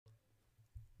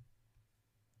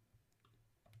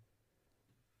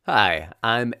Hi,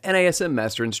 I'm NASM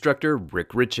Master Instructor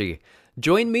Rick Ritchie.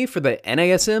 Join me for the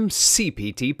NASM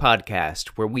CPT podcast,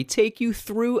 where we take you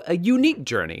through a unique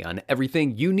journey on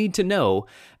everything you need to know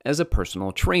as a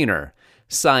personal trainer: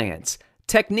 science,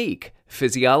 technique,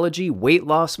 physiology, weight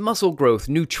loss, muscle growth,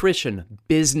 nutrition,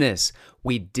 business.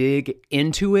 We dig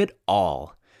into it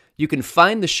all. You can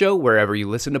find the show wherever you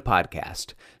listen to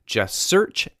podcasts. Just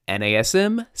search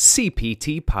NASM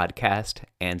CPT podcast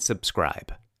and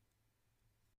subscribe.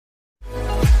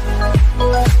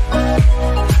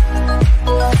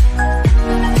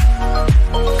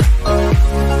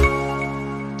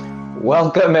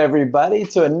 Welcome, everybody,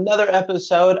 to another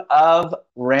episode of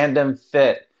Random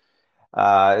Fit.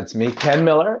 It's me, Ken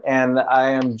Miller, and I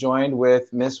am joined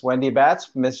with Miss Wendy Batts.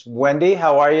 Miss Wendy,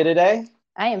 how are you today?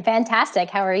 I am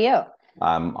fantastic. How are you?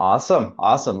 I'm awesome.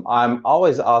 I'm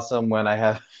always awesome when I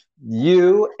have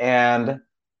you and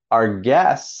our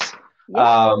guests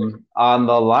on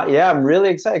the line. Yeah, I'm really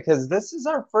excited because this is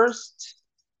our first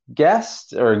guests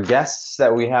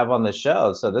that we have on the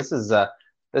show. So this is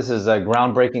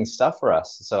groundbreaking stuff for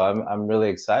us. So I'm really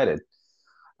excited.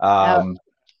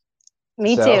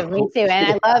 Me too.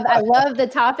 And I love the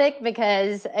topic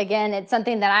because, again, it's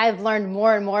something that I've learned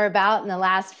more and more about in the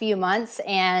last few months,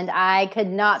 and I could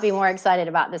not be more excited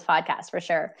about this podcast for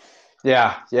sure.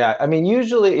 Yeah. I mean,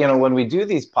 usually, when we do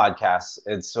these podcasts,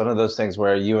 it's one of those things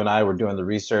where you and I were doing the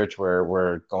research,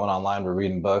 we're going online, we're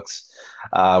reading books,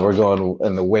 we're going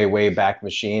in the way back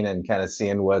machine and kind of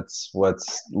seeing what's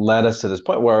led us to this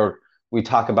point where we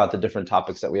talk about the different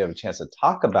topics that we have a chance to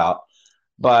talk about.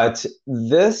 But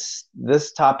this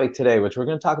topic today, which we're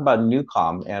going to talk about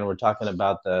NewCom, and we're talking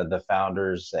about the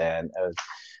founders and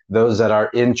those that are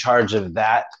in charge of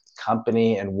that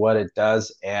company and what it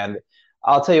does. And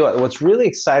I'll tell you what's really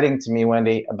exciting to me,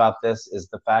 Wendy, about this is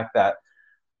the fact that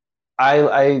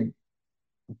I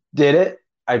did it.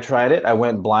 I tried it. I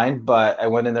went blind, but I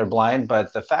went in there blind.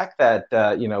 But the fact that,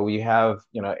 we have,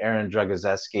 Aaron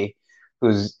Dragozewski,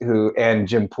 and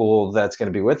Jim Poole that's going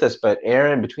to be with us. But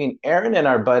between Aaron and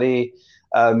our buddy,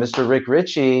 Mr. Rick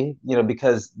Ritchie,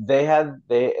 because they had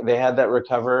that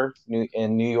recover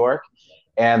in New York.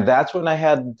 And that's when I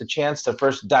had the chance to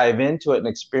first dive into it and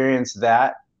experience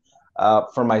that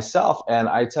for myself. And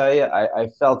I tell you, I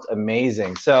felt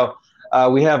amazing. So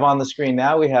we have on the screen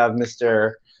now, we have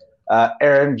Mr.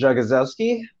 Aaron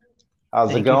Dragozewski.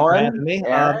 How's it going? Thank you for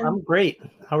having me. I'm great.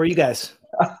 How are you guys?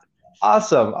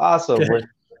 Awesome. Good. We're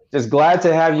just glad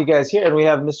to have you guys here. And we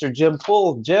have Mr. Jim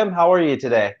Poole. Jim, how are you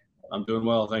today? I'm doing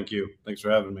well. Thank you. Thanks for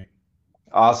having me.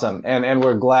 Awesome. And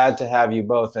we're glad to have you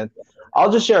both. And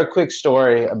I'll just share a quick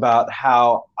story about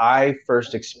how I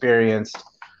first experienced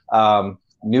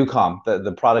NewCom,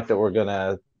 the product that we're going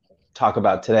to talk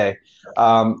about today.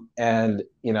 And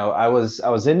I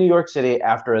was in New York City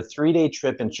after a 3-day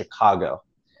trip in Chicago.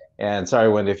 And sorry,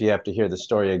 Wendy, if you have to hear the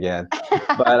story again.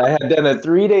 But I had done a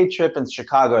 3-day trip in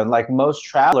Chicago. And like most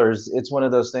travelers, it's one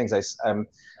of those things. I'm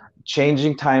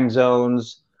changing time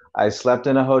zones. I slept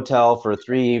in a hotel for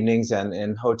 3 evenings. And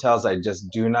in hotels, I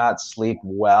just do not sleep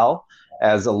well,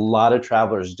 as a lot of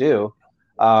travelers do.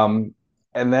 And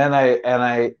then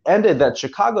I ended that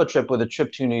Chicago trip with a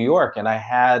trip to New York. And I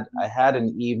had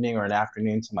an evening or an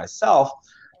afternoon to myself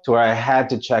to where I had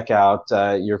to check out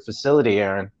your facility,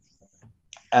 Aaron.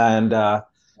 And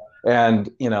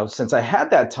since I had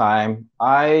that time,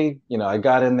 I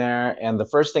got in there, and the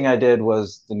first thing I did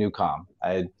was the NewCom.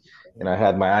 I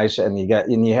had my eyes shut, and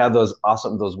you have those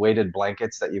weighted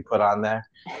blankets that you put on there,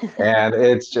 and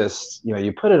it's just,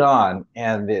 you put it on,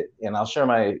 and I'll share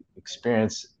my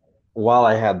experience while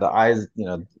I had the eyes,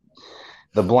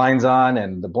 the blinds on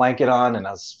and the blanket on, and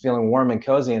I was feeling warm and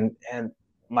cozy, and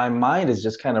my mind is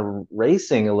just kind of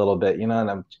racing a little bit, and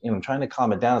I'm trying to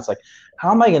calm it down. It's like, how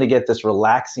am I going to get this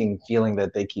relaxing feeling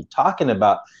that they keep talking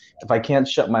about if I can't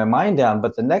shut my mind down?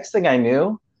 But the next thing I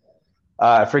knew,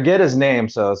 I forget his name,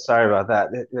 so sorry about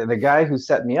that. The guy who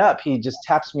set me up, he just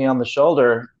taps me on the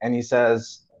shoulder and he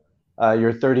says,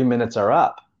 your 30 minutes are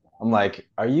up. I'm like,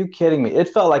 are you kidding me? It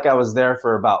felt like I was there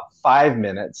for about 5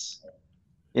 minutes,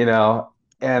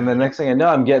 and the next thing I know,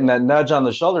 I'm getting that nudge on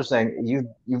the shoulder saying,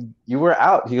 you were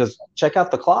out. He goes, check out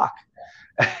the clock.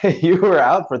 You were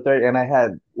out for 30. And I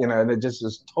had, and it just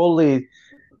was totally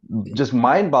just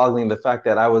mind-boggling, the fact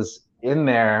that I was in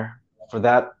there for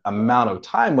that amount of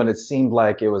time when it seemed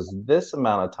like it was this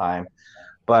amount of time.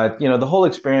 But, the whole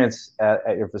experience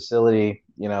at your facility,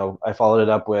 I followed it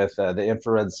up with the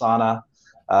infrared sauna,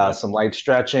 some light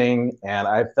stretching, and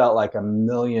I felt like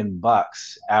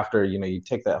 $1,000,000 after, you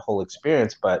take that whole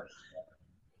experience. But,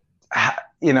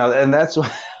 and that's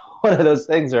one of those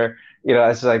things where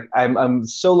it's like I'm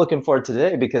so looking forward to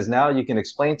today because now you can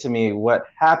explain to me what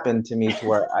happened to me to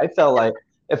where I felt like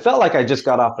it felt like I just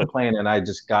got off the plane and I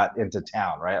just got into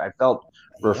town, right? I felt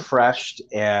refreshed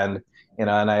and and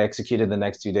I executed the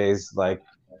next 2 days like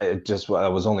I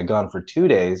was only gone for 2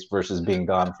 days versus being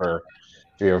gone for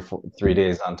 3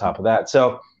 days on top of that.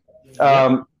 So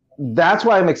that's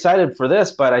why I'm excited for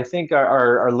this. But I think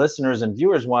our listeners and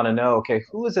viewers want to know, okay,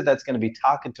 who is it that's going to be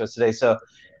talking to us today? So,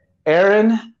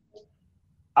 Aaron,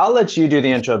 I'll let you do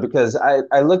the intro because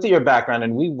I looked at your background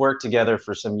and we worked together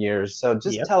for some years. So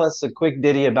just tell us a quick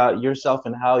ditty about yourself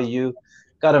and how you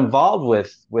got involved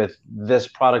with this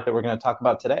product that we're going to talk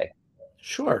about today.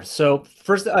 Sure. So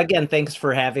first, again, thanks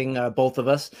for having both of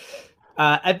us.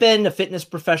 I've been a fitness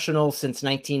professional since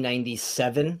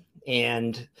 1997.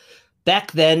 And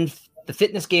back then, the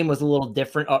fitness game was a little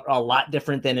different, a lot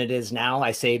different than it is now.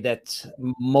 I say that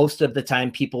most of the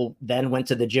time people then went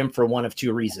to the gym for one of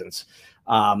two reasons.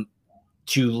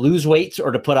 To lose weight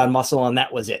or to put on muscle, and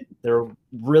that was it. There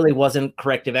really wasn't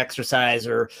corrective exercise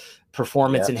or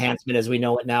performance enhancement as we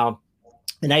know it now.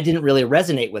 And I didn't really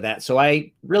resonate with that. So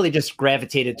I really just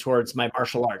gravitated towards my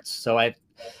martial arts. So I've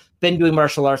been doing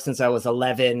martial arts since I was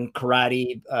 11,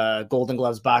 karate, Golden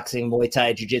Gloves, boxing, Muay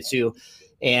Thai, Jiu-Jitsu.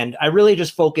 And I really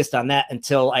just focused on that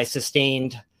until I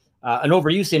sustained an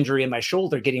overuse injury in my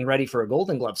shoulder getting ready for a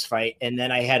Golden Gloves fight. And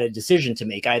then I had a decision to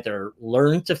make, either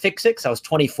learn to fix it, because I was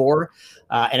 24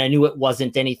 and I knew it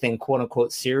wasn't anything quote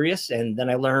unquote serious. And then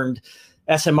I learned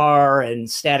SMR and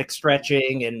static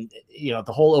stretching and,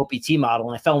 the whole OPT model.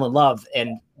 And I fell in love.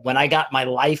 And when I got my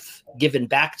life given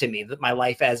back to me, that my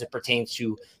life as it pertains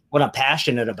to what I'm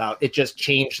passionate about, it just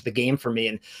changed the game for me.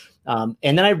 And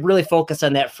then I really focused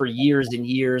on that for years and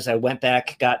years. I went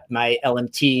back, got my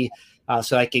LMT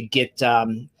so I could get a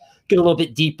little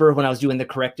bit deeper when I was doing the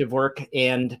corrective work.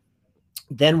 And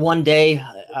then one day,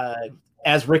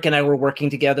 as Rick and I were working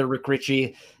together, Rick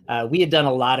Ritchie, we had done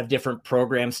a lot of different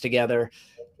programs together.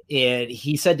 And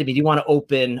he said to me, "Do you want to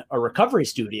open a recovery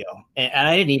studio?" And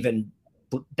I didn't even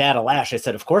bat a lash. I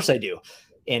said, "Of course I do."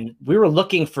 And we were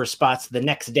looking for spots the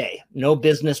next day. No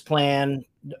business plan,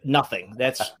 nothing.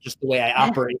 That's just the way I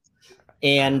operate.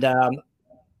 And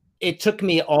it took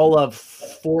me all of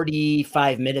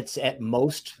 45 minutes at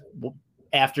most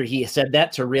after he said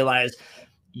that to realize,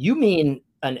 you mean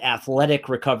an athletic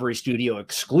recovery studio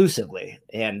exclusively.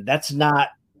 And that's not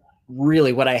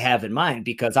really what I have in mind,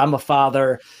 because I'm a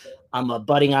father, I'm a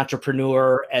budding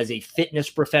entrepreneur, as a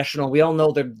fitness professional. We all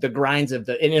know the grinds of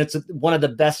and it's one of the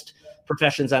best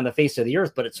professions on the face of the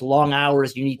earth, but it's long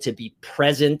hours. You need to be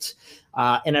present.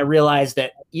 And I realized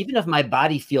that even if my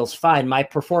body feels fine, my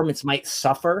performance might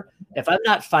suffer if I'm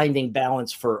not finding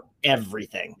balance for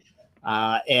everything.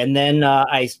 And then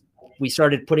we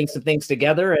started putting some things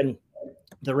together, and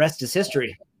the rest is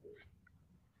history.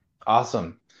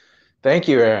 Awesome. Thank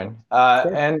you, Aaron.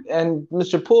 And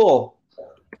Mr. Poole,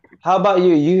 how about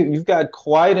you? You've got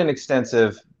quite an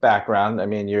extensive background. I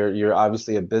mean, you're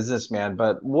obviously a businessman,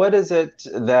 but what is it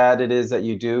that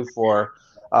you do for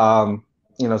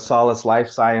Solace Life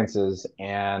Sciences,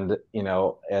 and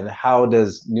how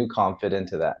does NuCom fit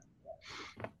into that?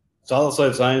 Solace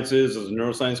Life Sciences is a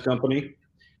neuroscience company.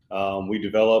 We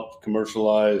develop,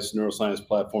 commercialize neuroscience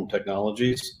platform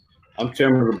technologies. I'm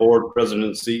chairman of the board, president,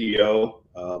 and CEO.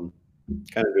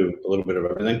 Kind of do a little bit of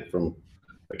everything, from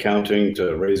accounting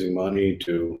to raising money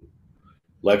to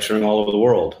lecturing all over the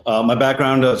world. My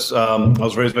background is I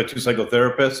was raised by two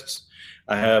psychotherapists.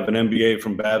 I have an MBA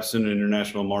from Babson in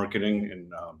International Marketing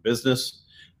and Business,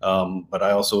 but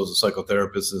I also was a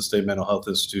psychotherapist in the State Mental Health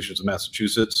Institutions of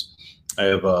Massachusetts. I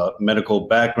have a medical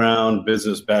background,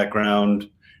 business background,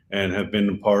 and have been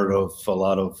a part of a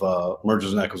lot of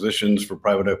mergers and acquisitions for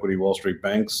private equity Wall Street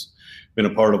banks. Been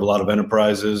a part of a lot of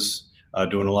enterprises,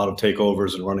 doing a lot of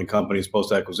takeovers and running companies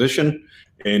post-acquisition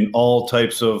in all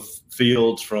types of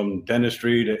fields, from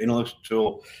dentistry to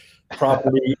intellectual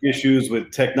property issues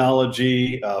with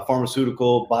technology,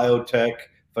 pharmaceutical, biotech,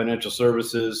 financial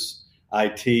services,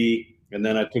 IT. And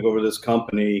then I took over this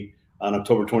company on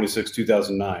October 26,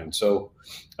 2009. So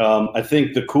I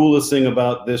think the coolest thing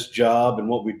about this job and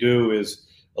what we do is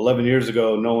 11 years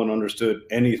ago, no one understood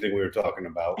anything we were talking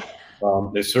about.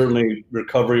 They certainly,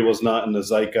 recovery was not in the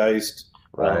zeitgeist.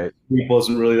 Right. Sleep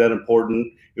wasn't really that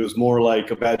important. It was more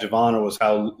like a badge of honor was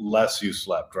how less you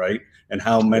slept, right? And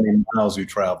how many miles you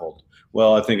traveled.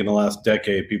 Well, I think in the last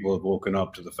decade, people have woken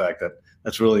up to the fact that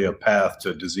that's really a path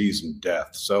to disease and death.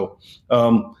 So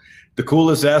the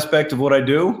coolest aspect of what I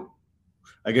do,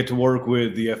 I get to work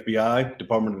with the FBI,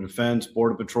 Department of Defense,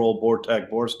 Border Patrol, BORTAC,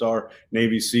 BORSTAR,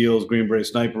 Navy SEALs, Green Beret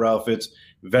sniper outfits,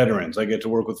 veterans. I get to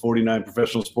work with 49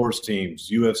 professional sports teams,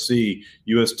 UFC,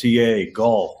 USTA,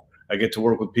 golf. I get to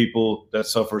work with people that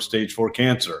suffer stage 4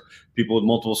 cancer, people with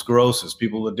multiple sclerosis,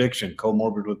 people with addiction,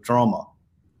 comorbid with trauma.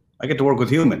 I get to work with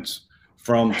humans,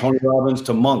 from Tony Robbins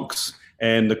to monks.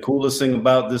 And the coolest thing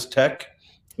about this tech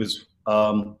is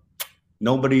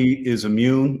nobody is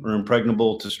immune or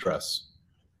impregnable to stress.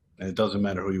 And it doesn't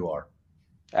matter who you are.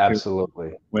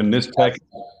 Absolutely. When this tech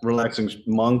relaxing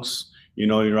monks, you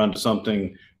know you're onto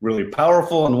something really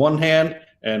powerful on one hand,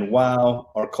 and wow,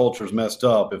 our culture's messed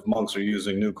up if monks are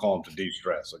using NuCalm to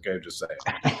de-stress. Okay, just saying.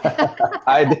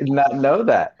 I did not know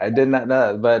that. I did not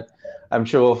know that, but I'm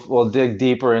sure we'll dig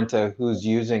deeper into who's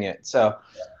using it. So,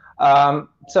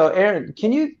 so Aaron,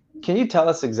 can you tell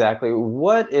us exactly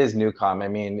what is NuCalm? I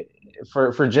mean,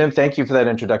 for Jim, thank you for that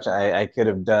introduction. I could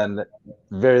have done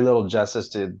very little justice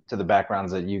to the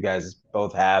backgrounds that you guys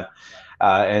both have,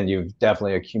 and you've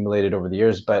definitely accumulated over the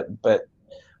years. But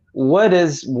what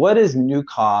is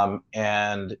NuCalm,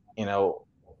 and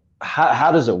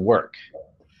how does it work?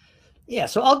 Yeah,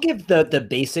 so I'll give the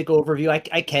basic overview.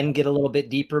 I can get a little bit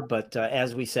deeper, but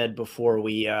as we said before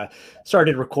we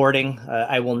started recording,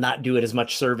 I will not do it as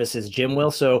much service as Jim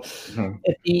will. So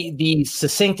the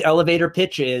succinct elevator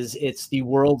pitch is it's the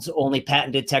world's only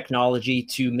patented technology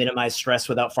to minimize stress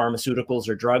without pharmaceuticals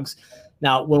or drugs.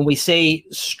 Now, when we say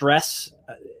stress,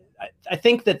 I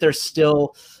think that there's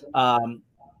still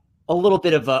a little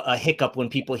bit of a hiccup when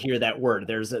people hear that word.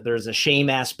 There's a shame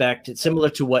aspect. It's similar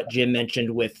to what Jim mentioned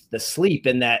with the sleep,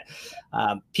 in that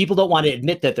people don't want to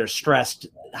admit that they're stressed.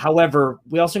 However,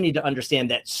 we also need to understand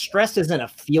that stress isn't a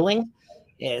feeling.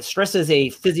 Stress is a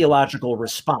physiological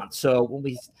response. So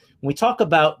when we talk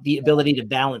about the ability to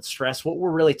balance stress, what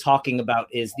we're really talking about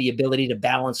is the ability to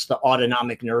balance the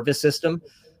autonomic nervous system.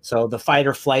 So the fight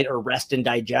or flight or rest and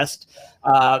digest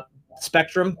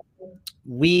spectrum.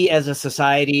 We as a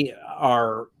society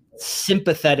are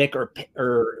sympathetic or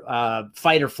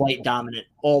fight or flight dominant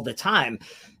all the time.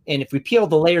 And if we peel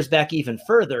the layers back even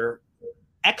further,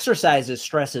 exercise is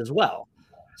stress as well.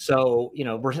 So,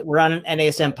 we're on an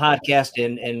NASM podcast,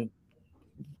 and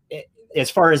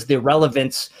as far as the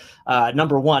relevance,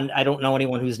 number one, I don't know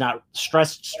anyone who's not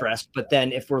stressed. But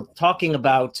then if we're talking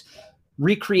about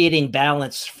recreating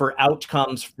balance for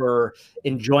outcomes, for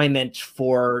enjoyment,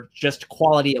 for just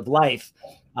quality of life,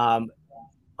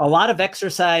 a lot of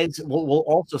exercise will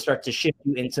also start to shift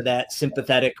you into that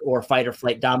sympathetic or fight or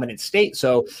flight dominant state.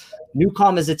 So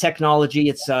NuCalm is a technology.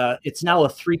 It's now a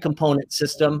 3-component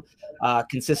system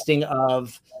consisting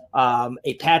of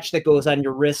a patch that goes on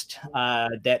your wrist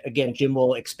that, again, Jim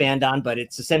will expand on, but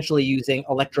it's essentially using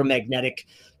electromagnetic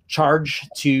charge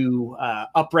to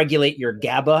upregulate your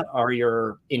GABA, or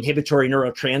your inhibitory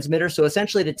neurotransmitter. So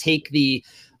essentially to take the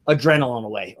adrenaline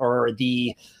away, or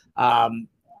the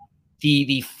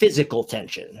physical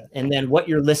tension. And then what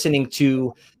you're listening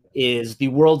to is the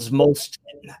world's most,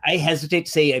 I hesitate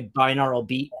to say, a binaural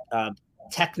beat.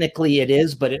 Technically it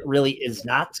is, but it really is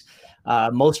not.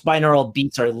 Most binaural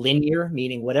beats are linear,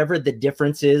 meaning whatever the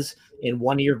difference is in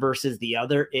one ear versus the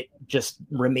other, it just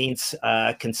remains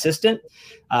consistent.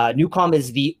 NuCalm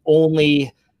is the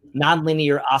only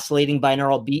nonlinear oscillating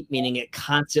binaural beat, meaning it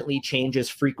constantly changes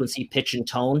frequency, pitch, and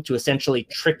tone to essentially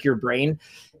trick your brain.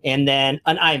 And then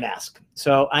an eye mask.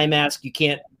 So eye mask, you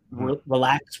can't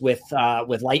relax with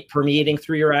light permeating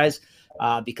through your eyes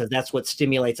because that's what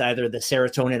stimulates either the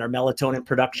serotonin or melatonin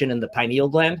production in the pineal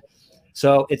gland.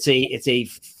 So it's a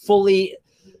fully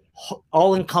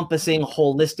all-encompassing,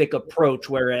 holistic approach,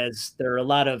 whereas there are a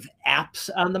lot of apps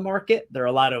on the market. There are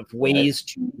a lot of ways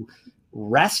to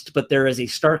rest, but there is a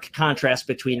stark contrast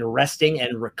between resting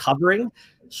and recovering.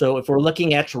 So if we're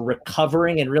looking at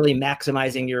recovering and really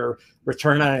maximizing your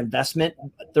return on investment,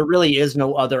 there really is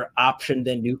no other option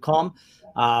than NuCalm,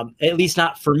 at least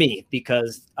not for me,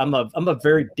 because I'm a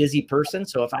very busy person.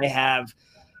 So if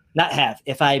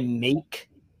I make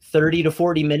 30 to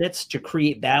 40 minutes to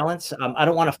create balance, I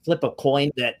don't want to flip a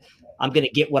coin that I'm going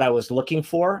to get what I was looking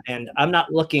for. And I'm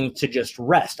not looking to just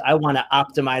rest. I want to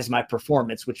optimize my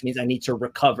performance, which means I need to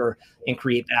recover and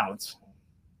create balance.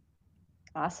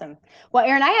 Awesome. Well,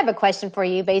 Aaron, I have a question for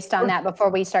you based on that before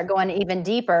we start going even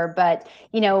deeper. But,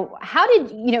 how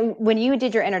did, when you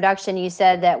did your introduction, you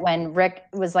said that when Rick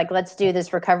was like, let's do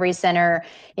this recovery center,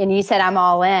 and you said, I'm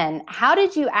all in. How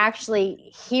did you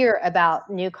actually hear about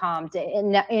NuCalm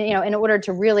in order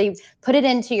to really put it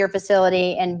into your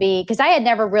facility and because I had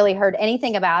never really heard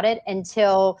anything about it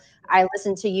until I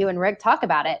listened to you and Rick talk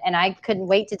about it, and I couldn't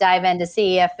wait to dive in to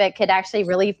see if it could actually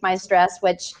relieve my stress,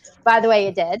 which, by the way,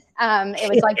 it did. It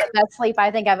was like the best sleep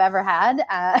I think I've ever had.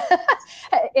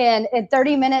 And in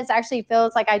 30 minutes actually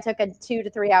feels like I took a 2 to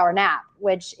 3 hour nap,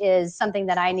 which is something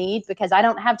that I need because I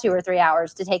don't have 2 or 3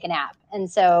 hours to take a nap.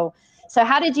 And so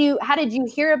how did you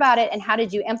hear about it, and how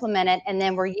did you implement it? And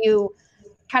then were you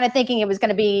kind of thinking it was going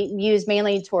to be used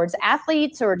mainly towards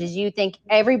athletes, or did you think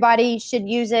everybody should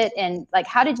use it? And like,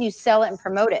 how did you sell it and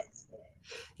promote it?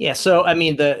 Yeah. So, I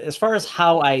mean, as far as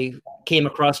how I came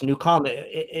across NuCalm,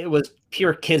 it was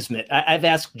pure kismet. I've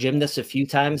asked Jim this a few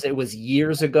times. It was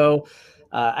years ago.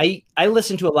 I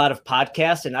listened to a lot of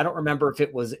podcasts, and I don't remember if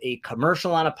it was a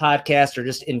commercial on a podcast or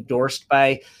just endorsed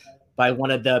by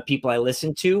one of the people I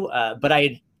listened to. But I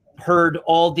had heard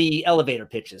all the elevator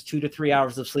pitches: 2 to 3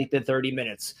 hours of sleep in 30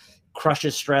 minutes,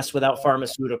 crushes stress without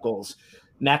pharmaceuticals,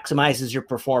 maximizes your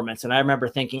performance. And I remember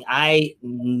thinking, I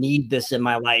need this in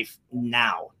my life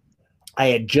now. I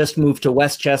had just moved to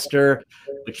Westchester,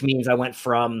 which means I went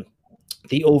from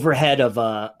the overhead of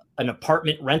an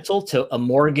apartment rental to a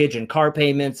mortgage and car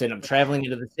payments, and I'm traveling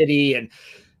into the city. And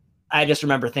I just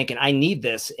remember thinking, I need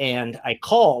this. And I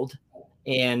called,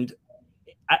 and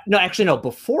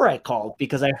before I called,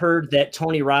 because I heard that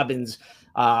Tony Robbins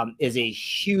is a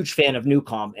huge fan of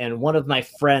NuCalm, and one of my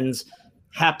friends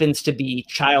happens to be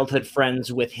childhood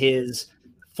friends with his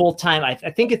full-time, I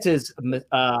think it's his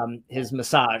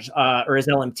massage or his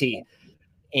LMT.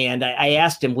 And I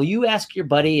asked him, will you ask your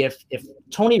buddy if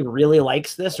Tony really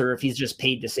likes this, or if he's just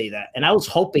paid to say that? And I was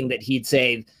hoping that he'd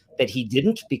say that he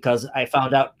didn't, because I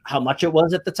found out how much it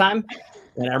was at the time.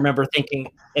 And I remember thinking,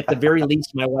 at the very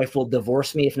least, my wife will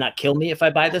divorce me, if not kill me, if I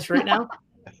buy this right now.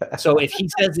 So if he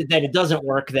says that it doesn't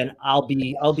work, then I'll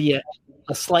be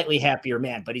a slightly happier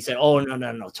man. But he said, oh,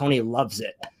 no, Tony loves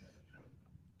it.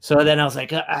 So then I was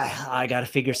like, I got to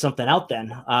figure something out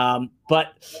then.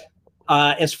 But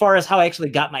as far as how I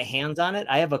actually got my hands on it,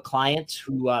 I have a client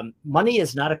who money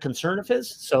is not a concern of his.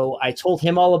 So I told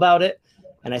him all about it.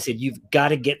 And I said, you've got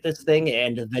to get this thing.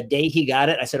 And the day he got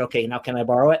it, I said, okay, now can I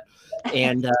borrow it?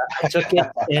 And I took it,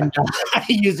 and I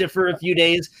used it for a few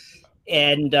days.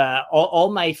 And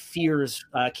all my fears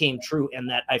came true, in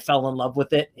that I fell in love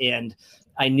with it. And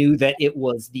I knew that it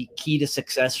was the key to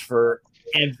success for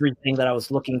everything that I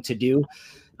was looking to do.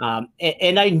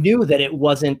 And I knew that it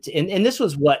wasn't, and this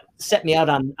was what set me out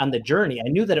on the journey. I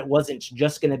knew that it wasn't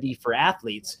just going to be for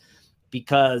athletes,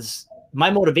 because my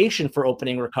motivation for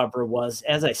Opening Recover was,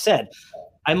 as I said,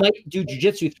 I might do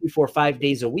jiu-jitsu 3, 4, 5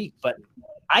 days a week, but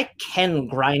I can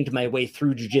grind my way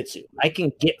through jiu-jitsu. I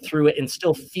can get through it and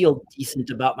still feel decent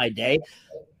about my day.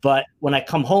 But when I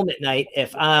come home at night,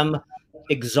 if I'm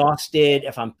exhausted,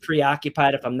 if I'm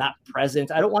preoccupied, if I'm not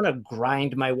present, I don't want to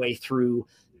grind my way through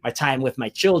my time with my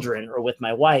children or with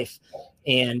my wife.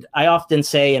 And I often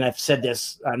say, and I've said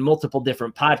this on multiple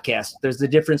different podcasts, there's the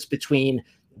difference between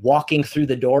walking through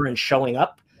the door and showing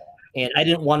up. And I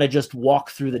didn't want to just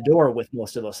walk through the door with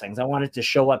most of those things. I wanted to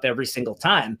show up every single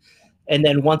time. And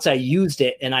then once I used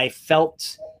it and I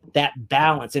felt that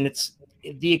balance, and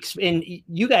and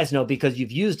you guys know because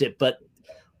you've used it, but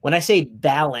when I say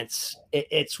balance,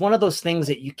 it's one of those things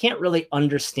that you can't really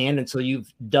understand until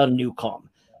you've done NuCalm.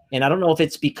 And I don't know if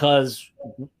it's because,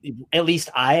 at least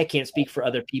I can't speak for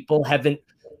other people, haven't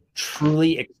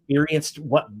truly experienced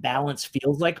what balance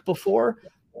feels like before,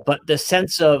 but the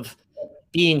sense of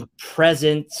being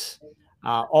present,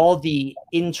 all the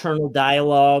internal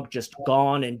dialogue just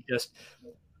gone, and just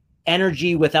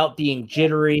energy without being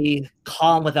jittery,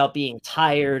 calm without being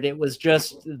tired. It was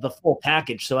just the full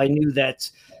package. So I knew that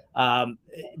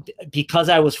because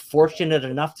I was fortunate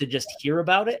enough to just hear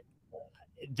about it,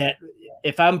 that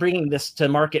if I'm bringing this to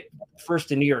market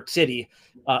first in New York City,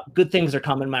 good things are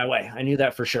coming my way. I knew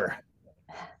that for sure.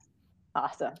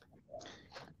 Awesome.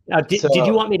 Now, did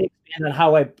you want me to expand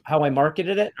on how I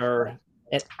marketed it, or?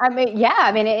 I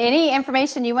mean, any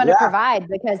information you want to provide,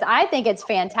 because I think it's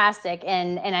fantastic.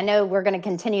 And I know we're going to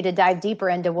continue to dive deeper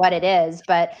into what it is,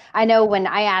 but I know when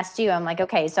I asked you, I'm like,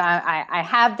 okay, so I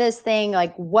have this thing,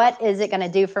 like, what is it going to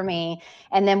do for me?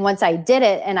 And then once I did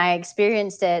it and I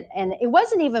experienced it, and it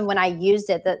wasn't even when I used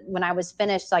it that when I was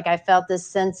finished, like I felt this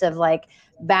sense of like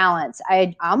balance.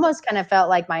 I almost kind of felt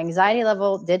like my anxiety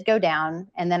level did go down.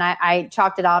 And then I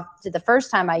chalked it off to the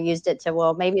first time I used it to,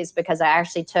 well, maybe it's because I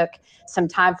actually took some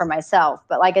time for myself.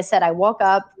 But like I said, I woke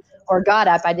up or got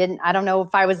up. I don't know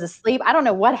if I was asleep. I don't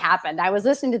know what happened. I was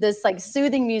listening to this like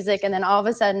soothing music, and then all of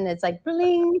a sudden it's like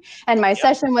bling, and my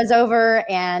session was over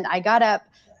and I got up.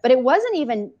 But it wasn't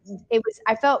even,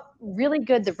 I felt really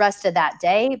good the rest of that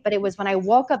day. But it was when I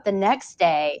woke up the next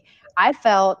day, I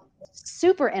felt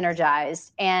super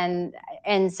energized. And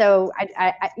so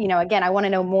I again, I want to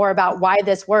know more about why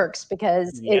this works,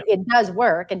 because it does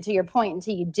work. And to your point,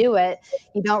 until you do it,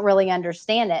 you don't really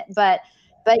understand it. But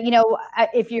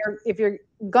if you're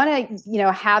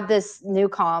gonna have this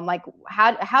NewCalm, like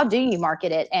how do you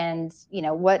market it? And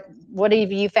what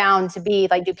have you found to be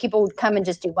like? Do people come and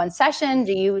just do one session?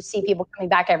 Do you see people coming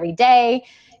back every day?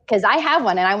 Because I have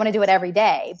one and I want to do it every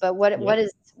day. But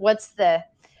what's the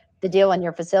deal in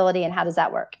your facility, and how does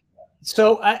that work?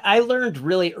 So I learned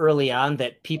really early on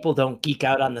that people don't geek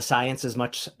out on the science as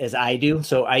much as I do.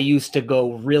 So I used to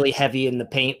go really heavy in the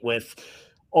paint with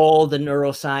all the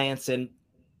neuroscience, and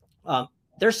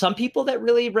there's some people that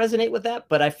really resonate with that.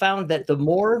 But I found that the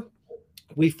more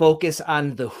we focus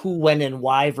on the who, when, and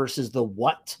why versus the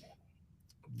what,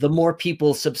 the more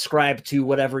people subscribe to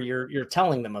whatever you're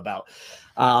telling them about.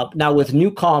 Now with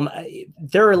NewCalm,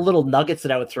 there are little nuggets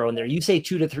that I would throw in there. You say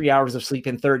 2 to 3 hours of sleep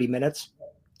in 30 minutes.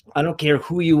 I don't care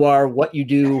who you are, what you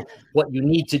do, what you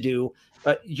need to do,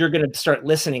 but you're going to start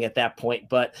listening at that point.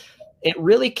 But it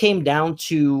really came down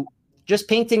to just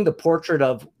painting the portrait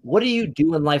of what do you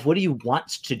do in life? What do you want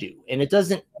to do? And it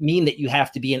doesn't mean that you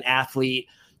have to be an athlete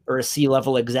or a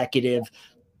C-level executive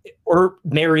or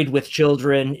married with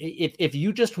children. If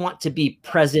you just want to be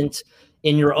present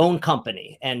in your own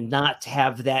company and not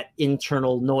have that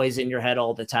internal noise in your head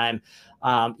all the time,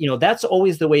 that's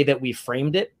always the way that we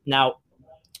framed it. Now,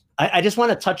 I just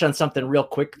want to touch on something real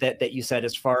quick that you said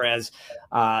as far as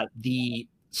the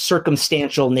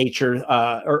circumstantial nature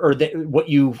or what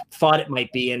you thought it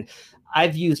might be. And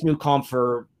I've used NewCalm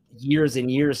for years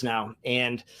and years now.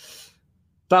 And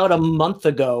about a month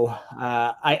ago,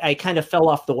 I kind of fell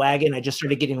off the wagon. I just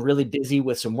started getting really busy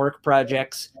with some work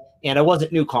projects, and I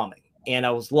wasn't NewCalming. And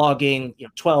I was logging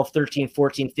 12, 13,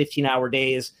 14, 15-hour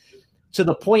days to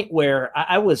the point where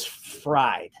I was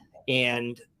fried.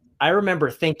 And I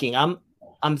remember thinking, I'm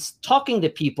talking to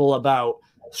people about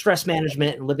stress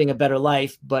management and living a better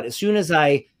life, but as soon as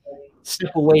I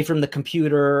step away from the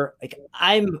computer, like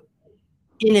I'm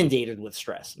inundated with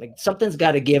stress. Like something's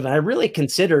got to give. And I really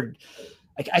considered,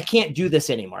 like, I can't do this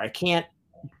anymore. I can't,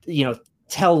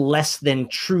 tell less than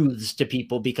truths to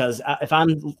people, because if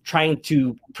I'm trying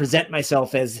to present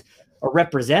myself as a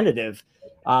representative,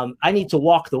 I need to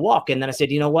walk the walk. And then I said,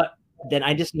 you know what? Then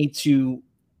I just need to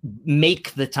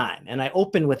make the time. And I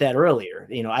opened with that earlier.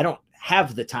 I don't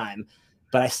have the time,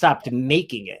 but I stopped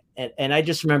making it. And I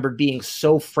just remembered being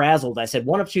so frazzled. I said,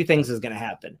 one of two things is going to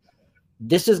happen.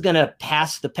 This is going to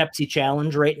pass the Pepsi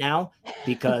challenge right now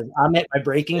because I'm at my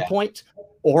breaking point,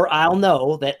 or I'll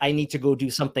know that I need to go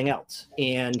do something else.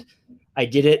 And I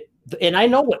did it. And I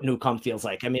know what NewCalm feels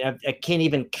like. I mean, I can't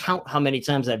even count how many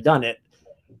times I've done it.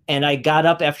 And I got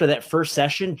up after that first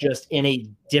session just in a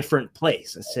different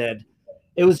place. I said,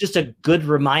 it was just a good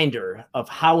reminder of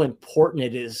how important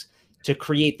it is to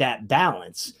create that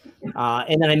balance.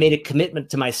 And then I made a commitment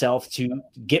to myself to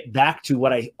get back to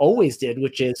what I always did,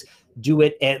 which is do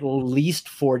it at least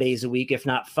 4 days a week, if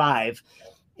not 5.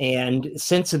 And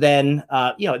since then,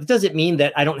 it doesn't mean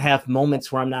that I don't have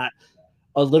moments where I'm not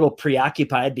a little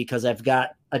preoccupied because I've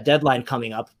got a deadline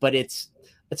coming up, but it's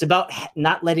about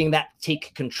not letting that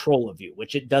take control of you,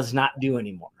 which it does not do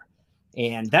anymore.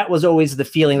 And that was always the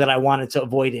feeling that I wanted to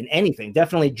avoid in anything.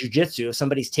 Definitely jiu-jitsu. If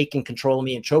somebody's taking control of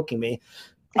me and choking me,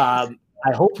 I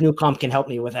hope NewCalm can help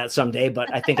me with that someday,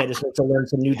 but I think I just need to learn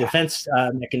some new defense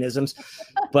mechanisms.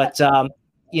 But,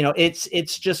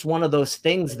 it's just one of those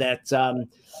things that,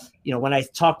 when I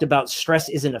talked about stress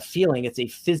isn't a feeling, it's a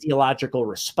physiological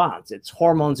response. It's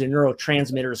hormones and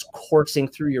neurotransmitters coursing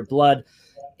through your blood,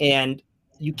 and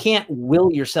you can't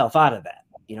will yourself out of that.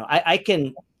 I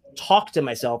can talk to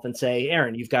myself and say,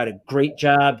 Aaron, you've got a great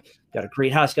job, got a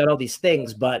great house, got all these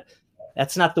things, but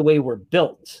that's not the way we're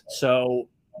built. So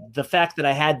the fact that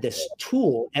I had this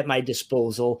tool at my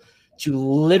disposal to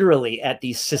literally at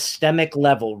the systemic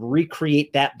level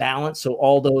recreate that balance, so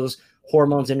all those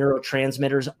hormones and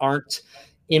neurotransmitters aren't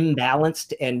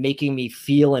imbalanced and making me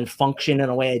feel and function in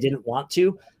a way I didn't want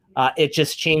to, it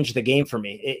just changed the game for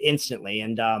me instantly.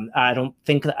 And I don't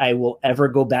think that I will ever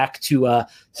go back to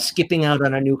skipping out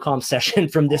on a NewCalm session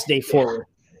from this day forward.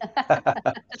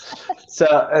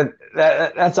 So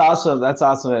that's awesome. That's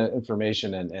awesome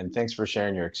information. And thanks for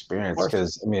sharing your experience.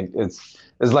 Because, I mean, it's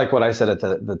like what I said at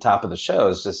the top of the show,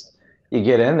 is just you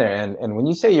get in there. And when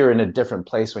you say you're in a different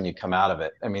place when you come out of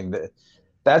it, I mean,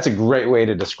 that's a great way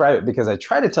to describe it, because I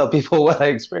try to tell people what I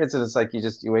experienced. And it's like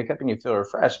you wake up and you feel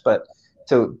refreshed. But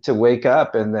to wake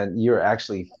up and then you're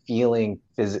actually feeling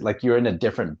like you're in a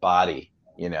different body,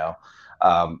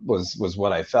 was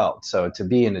what I felt. So to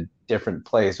be in a different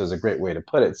place was a great way to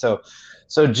put it. So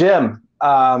Jim,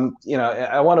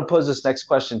 I want to pose this next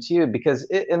question to you because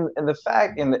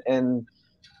in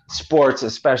sports,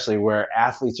 especially where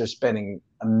athletes are spending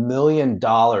 $1 million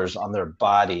on their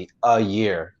body a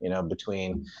year,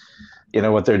 between,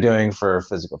 what they're doing for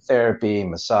physical therapy,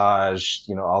 massage,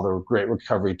 all the great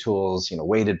recovery tools,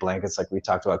 weighted blankets, like we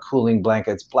talked about, cooling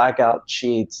blankets, blackout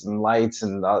sheets and lights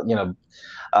and,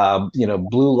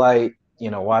 blue light,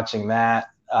 watching that.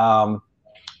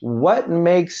 What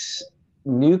makes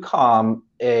Newcom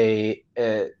a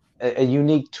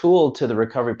unique tool to the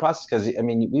recovery process? Because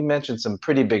we mentioned some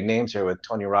pretty big names here with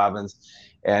Tony Robbins,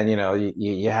 and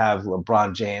you have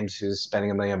LeBron James, who's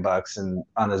spending $1 million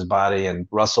on his body, and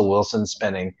Russell Wilson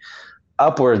spending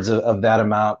upwards of that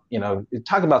amount.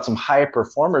 Talk about some high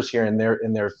performers here in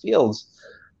their fields.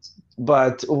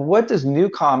 But what does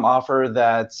Newcom offer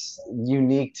that's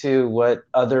unique to what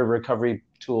other recovery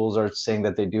tools are saying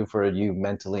that they do for you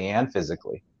mentally and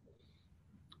physically?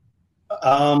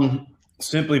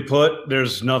 Simply put,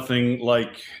 there's nothing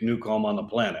like Newcom on the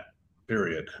planet,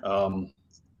 period.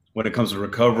 When it comes to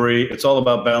recovery, it's all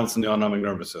about balancing the autonomic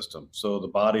nervous system. So the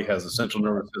body has a central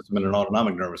nervous system and an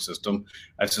autonomic nervous system.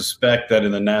 I suspect that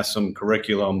in the NASM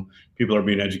curriculum, people are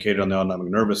being educated on the autonomic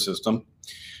nervous system.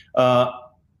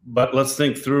 But let's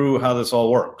think through how this all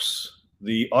works.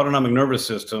 The autonomic nervous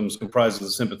system is comprised of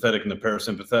the sympathetic and the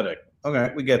parasympathetic.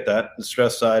 Okay, we get that. The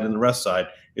stress side and the rest side.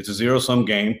 It's a zero-sum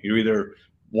game. You're either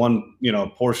one,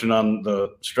 portion on the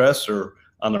stress or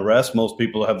on the rest. Most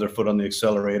people have their foot on the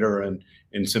accelerator and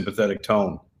in sympathetic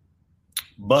tone.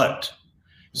 But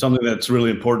something that's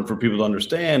really important for people to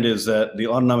understand is that the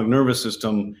autonomic nervous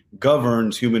system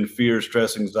governs human fear,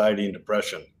 stress, anxiety, and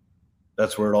depression.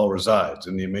 That's where it all resides,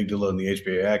 in the amygdala and the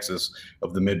HPA axis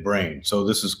of the midbrain. So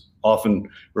this is often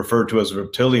referred to as a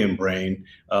reptilian brain.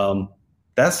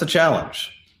 That's the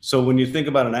challenge. So when you think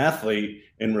about an athlete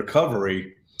in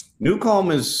recovery,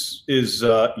 Newcom is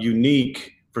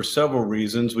unique for several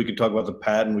reasons. We can talk about the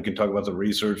patent, we can talk about the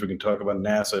research, we can talk about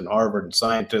NASA and Harvard and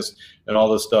scientists and all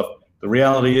this stuff. The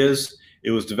reality is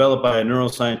it was developed by a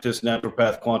neuroscientist,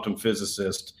 naturopath, quantum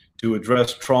physicist to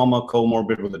address trauma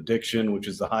comorbid with addiction, which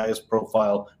is the highest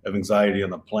profile of anxiety on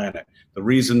the planet. The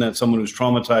reason that someone who's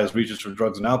traumatized reaches for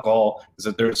drugs and alcohol is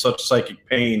that there's such psychic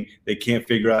pain, they can't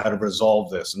figure out how to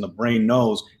resolve this. And the brain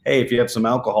knows, hey, if you have some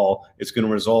alcohol, it's going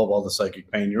to resolve all the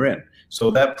psychic pain you're in. So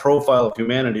that profile of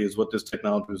humanity is what this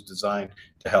technology was designed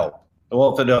to help.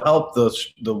 Well, if it'll help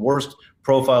the worst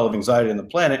profile of anxiety on the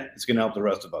planet, it's going to help the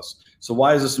rest of us. So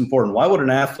why is this important? Why would an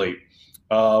athlete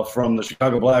from the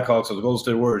Chicago Blackhawks or the Golden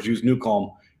State Warriors use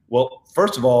Newcom? Well,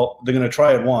 first of all, they're going to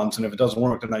try it once, and if it doesn't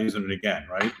work, they're not using it again,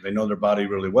 right? They know their body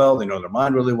really well. They know their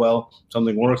mind really well.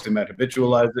 Something works, they might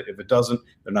habitualize it. If it doesn't,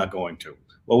 they're not going to.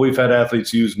 Well, we've had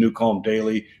athletes use Newcom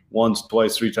daily, once,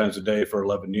 twice, 3 times a day for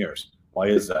 11 years. Why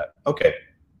is that? Okay,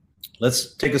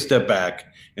 let's take a step back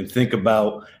and think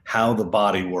about how the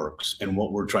body works and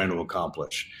what we're trying to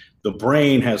accomplish. The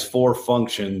brain has 4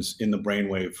 functions in the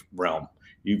brainwave realm.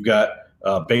 You've got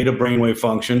beta brainwave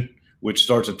function, which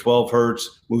starts at 12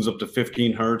 hertz, moves up to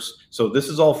 15 hertz. So this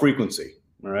is all frequency,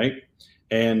 all right?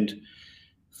 And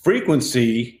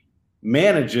frequency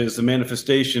manages the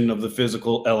manifestation of the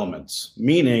physical elements,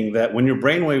 meaning that when your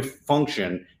brainwave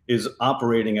function is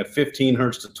operating at 15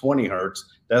 hertz to 20 hertz,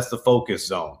 that's the focus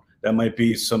zone. That might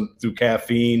be some through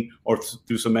caffeine or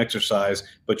through some exercise,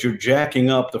 but you're jacking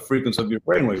up the frequency of your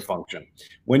brainwave function.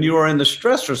 When you are in the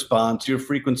stress response, your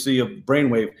frequency of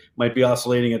brainwave might be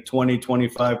oscillating at 20,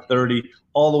 25, 30,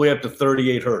 all the way up to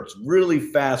 38 hertz. Really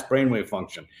fast brainwave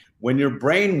function. When your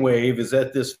brainwave is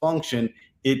at this function,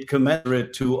 it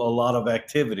commensurate to a lot of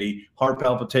activity, heart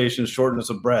palpitations, shortness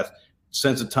of breath,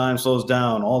 sense of time slows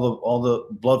down, all the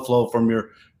blood flow from your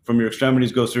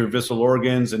extremities goes through your visceral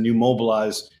organs, and you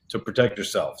mobilize to protect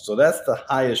yourself. So that's the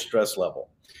highest stress level.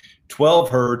 12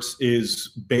 hertz is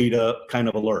beta kind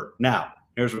of alert. Now,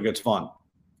 here's where it gets fun.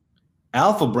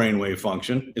 Alpha brainwave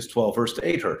function is 12 hertz to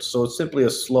 8 hertz. So it's simply a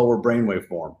slower brainwave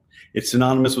form. It's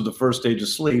synonymous with the first stage of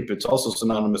sleep. It's also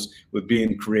synonymous with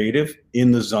being creative,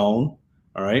 in the zone,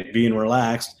 all right, being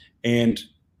relaxed, and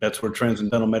that's where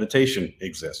transcendental meditation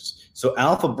exists. So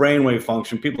alpha brainwave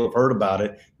function, people have heard about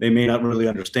it. They may not really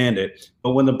understand it.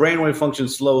 But when the brainwave function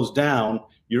slows down,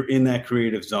 you're in that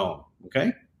creative zone,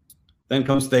 okay? Then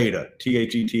comes theta,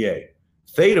 T-H-E-T-A.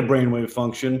 Theta brainwave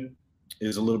function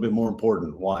is a little bit more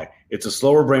important. Why? It's a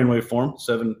slower brainwave form,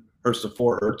 7 hertz to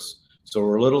 4 hertz. So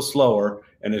we're a little slower,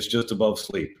 and it's just above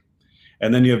sleep.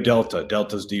 And then you have delta.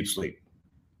 Delta's deep sleep.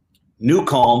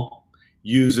 Newcom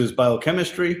uses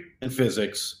biochemistry and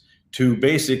physics to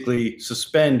basically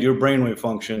suspend your brainwave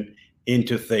function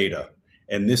into theta.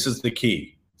 And this is the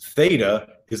key. Theta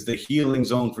is the healing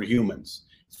zone for humans.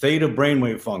 Theta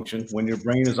brainwave function, when your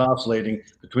brain is oscillating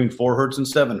between 4 hertz and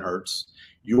 7 hertz,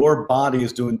 your body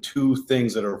is doing 2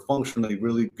 things that are functionally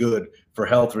really good for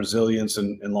health, resilience,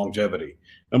 and longevity.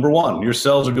 Number 1, your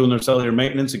cells are doing their cellular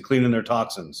maintenance and cleaning their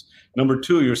toxins. Number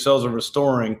 2, your cells are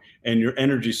restoring and your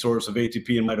energy source of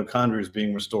ATP and mitochondria is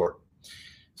being restored.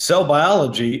 Cell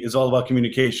biology is all about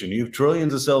communication. You have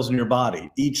trillions of cells in your body.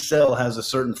 Each cell has a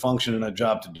certain function and a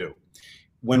job to do.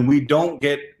 When we don't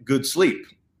get good sleep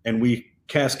and we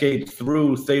cascade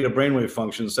through theta brainwave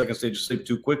function, the second stage of sleep,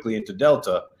 too quickly into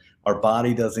delta, our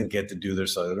body doesn't get to do their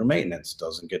cellular maintenance,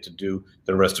 doesn't get to do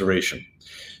their restoration.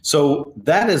 So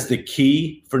that is the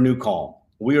key for NuCalm.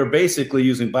 We are basically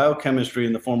using biochemistry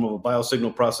in the form of a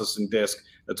biosignal processing disc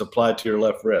that's applied to your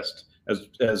left wrist.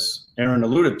 As Aaron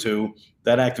alluded to,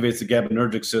 that activates the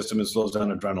GABAergic system and slows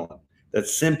down adrenaline. That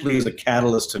simply is a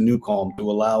catalyst to NuCalm to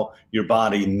allow your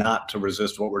body not to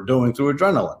resist what we're doing through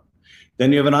adrenaline.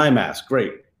 Then you have an eye mask,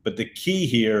 great. But the key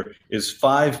here is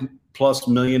 $5+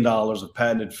 million of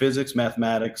patented physics,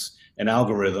 mathematics, and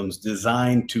algorithms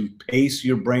designed to pace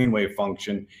your brainwave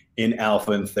function in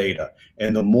alpha and theta.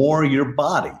 And the more your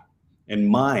body and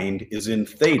mind is in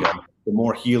theta, the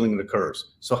more healing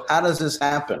occurs. So how does this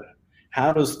happen?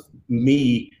 How does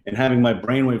me and having my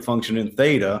brainwave function in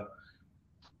theta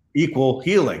equal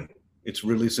healing? It's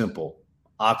really simple.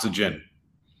 Oxygen.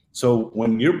 So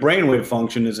when your brainwave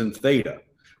function is in theta,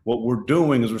 what we're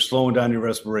doing is we're slowing down your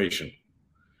respiration.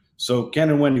 So Ken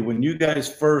and Wendy, when you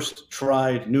guys first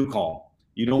tried NuCalm,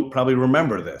 you don't probably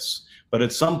remember this, but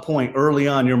at some point early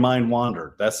on, your mind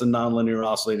wandered. That's the nonlinear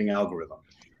oscillating algorithm.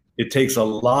 It takes a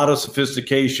lot of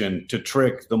sophistication to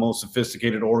trick the most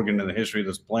sophisticated organ in the history of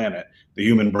this planet, the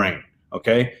human brain,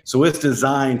 okay? So it's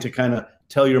designed to kind of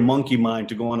tell your monkey mind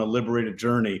to go on a liberated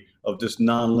journey of this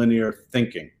nonlinear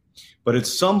thinking. But at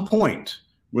some point,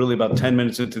 really about 10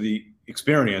 minutes into the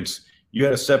experience, you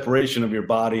had a separation of your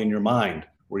body and your mind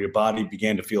where your body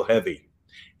began to feel heavy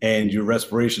and your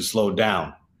respiration slowed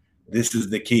down. This is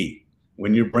the key.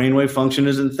 When your brainwave function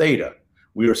is in theta,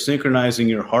 we are synchronizing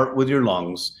your heart with your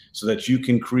lungs so that you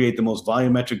can create the most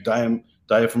volumetric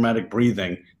diaphragmatic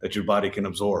breathing that your body can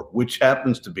absorb, which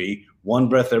happens to be 1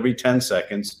 breath every 10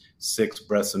 seconds, 6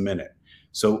 breaths a minute.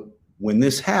 So when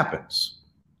this happens,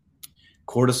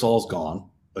 cortisol's gone,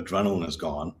 adrenaline is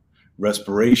gone,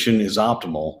 respiration is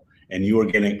optimal, and you are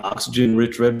getting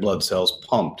oxygen-rich red blood cells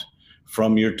pumped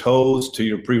from your toes to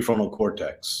your prefrontal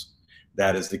cortex.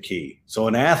 That is the key. So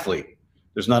an athlete,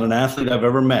 there's not an athlete I've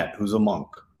ever met who's a monk,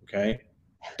 okay?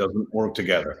 Doesn't work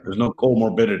together. There's no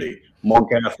comorbidity. Monk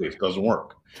athletes doesn't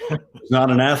work. There's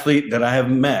not an athlete that I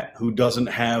haven't met who doesn't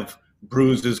have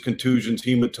bruises, contusions,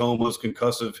 hematomas,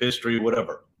 concussive history,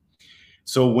 whatever.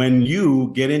 So when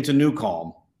you get into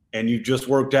NuCalm and you just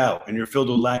worked out and you're filled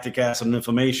with lactic acid and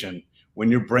inflammation, when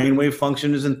your brainwave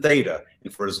function is in theta,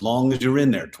 and for as long as you're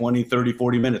in there, 20, 30,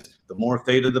 40 minutes, the more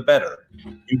theta, the better.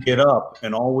 You get up,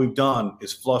 and all we've done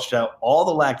is flushed out all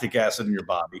the lactic acid in your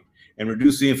body and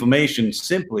reduce the inflammation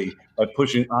simply by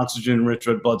pushing oxygen-rich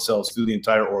red blood cells through the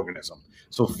entire organism.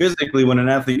 So physically, when an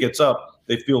athlete gets up,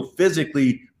 they feel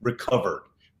physically recovered.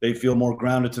 They feel more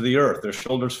grounded to the earth. Their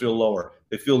shoulders feel lower.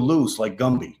 They feel loose like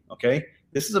Gumby, okay?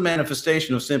 This is a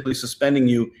manifestation of simply suspending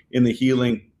you in the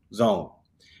healing zone.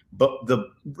 But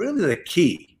really the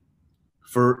key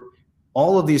for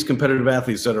all of these competitive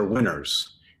athletes that are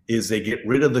winners is they get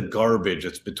rid of the garbage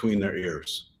that's between their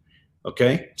ears.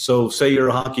 Okay, so say you're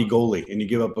a hockey goalie and you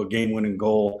give up a game-winning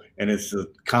goal and it's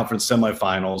the conference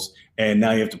semifinals and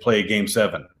now you have to play a game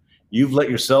 7. You've let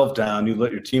yourself down, you've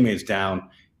let your teammates down.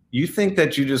 You think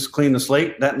that you just clean the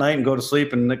slate that night and go to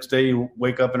sleep and the next day you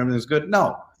wake up and everything's good?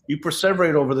 No, you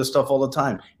perseverate over this stuff all the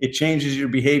time. It changes your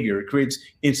behavior. It creates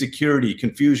insecurity,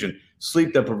 confusion,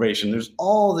 sleep deprivation. There's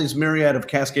all these myriad of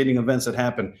cascading events that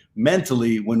happen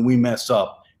mentally when we mess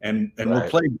up and we're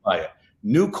plagued by it.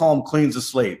 NuCalm cleans the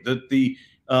slate. The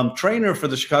trainer for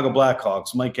the Chicago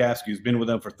Blackhawks, Mike Gaske, who's been with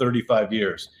them for 35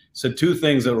 years, said 2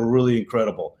 things that were really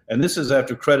incredible. And this is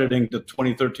after crediting the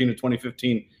 2013 to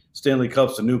 2015 Stanley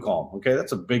Cups to NuCalm. Okay,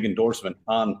 that's a big endorsement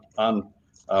on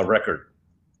record.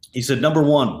 He said, number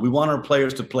 1, we want our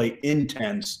players to play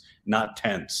intense, not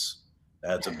tense.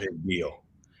 That's a big deal.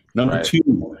 Number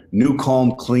 2,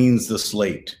 NuCalm cleans the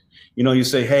slate. You know, you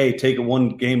say, hey, take it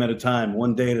one game at a time,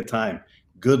 one day at a time.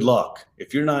 Good luck.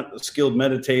 If you're not a skilled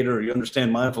meditator or you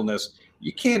understand mindfulness,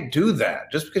 you can't do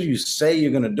that. Just because you say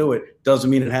you're going to do it doesn't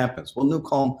mean it happens. Well,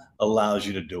 NuCalm allows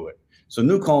you to do it. So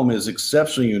NuCalm is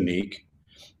exceptionally unique.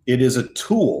 It is a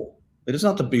tool It is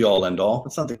not the be-all, end-all.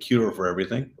 It's not the cure for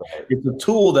everything. It's a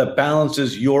tool that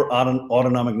balances your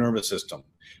autonomic nervous system.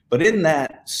 But in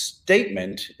that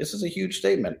statement, this is a huge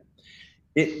statement,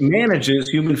 it manages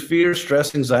human fear,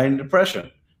 stress, anxiety, and depression.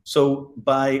 So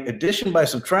by addition, by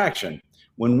subtraction,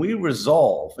 when we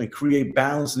resolve and create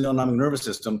balance in the autonomic nervous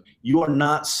system, you are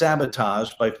not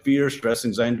sabotaged by fear, stress,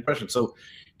 anxiety, and depression. So,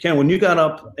 Ken, when you got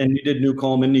up and you did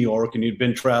Newcomb in New York and you'd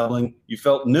been traveling, you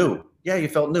felt new. Yeah, you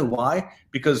felt new. Why?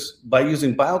 Because by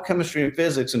using biochemistry and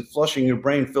physics and flushing your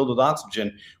brain filled with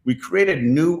oxygen, we created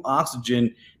new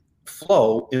oxygen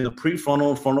flow in the prefrontal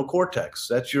and frontal cortex.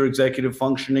 That's your executive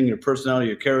functioning, your personality,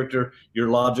 your character, your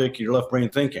logic, your left brain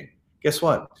thinking. Guess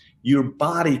what? Your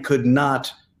body could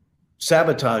not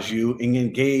sabotage you and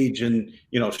engage in,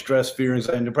 stress, fear,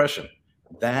 anxiety, and depression.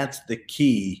 That's the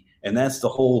key, and that's the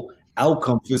whole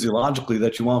outcome physiologically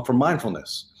that you want from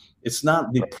mindfulness. It's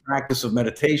not the practice of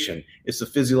meditation. It's the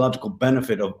physiological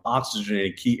benefit of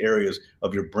oxygenating key areas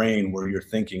of your brain where your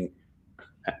thinking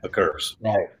occurs.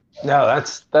 Right. No,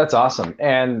 that's awesome.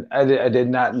 And I did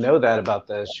not know that about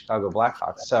the Chicago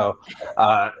Blackhawks. So,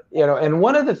 and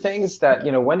one of the things that,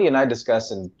 Wendy and I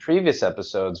discussed in previous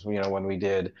episodes, when we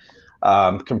did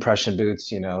compression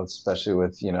boots, especially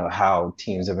with, how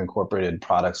teams have incorporated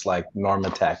products like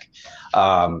Normatec,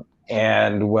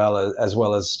 and as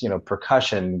well as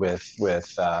percussion with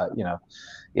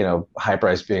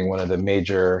Hyperice being one of the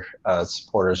major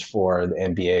supporters for the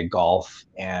NBA, golf,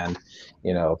 and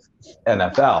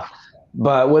NFL.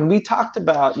 But when we talked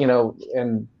about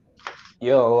and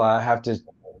you'll have to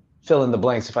fill in the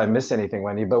blanks if I miss anything,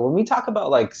 Wendy, but when we talk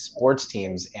about like sports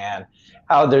teams and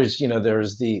how there's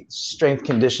the strength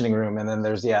conditioning room and then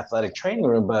there's the athletic training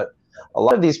room, but a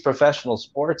lot of these professional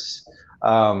sports,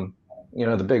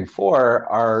 the big four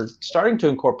are starting to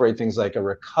incorporate things like a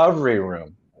recovery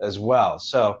room as well.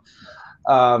 So,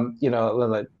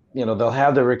 they'll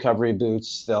have the recovery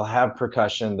boots, they'll have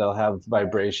percussion, they'll have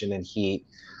vibration and heat.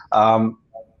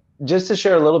 Just to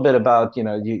share a little bit about,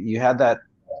 you had that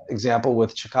example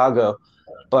with Chicago,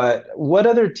 but what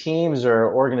other teams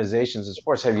or organizations in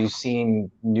sports have you seen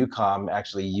Newcomb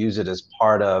actually use it as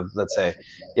part of, let's say,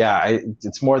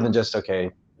 it's more than just,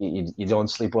 okay, you don't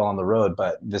sleep well on the road,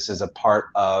 but this is a part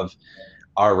of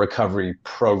our recovery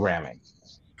programming?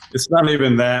 It's not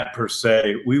even that per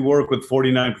se. We work with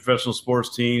 49 professional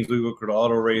sports teams. We work with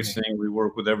auto racing. We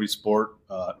work with every sport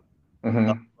on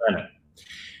the planet.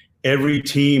 Every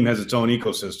team has its own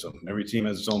ecosystem. Every team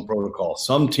has its own protocol.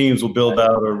 Some teams will build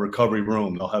out a recovery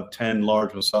room. They'll have 10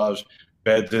 large massage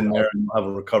beds in there and they'll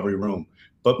have a recovery room.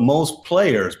 But most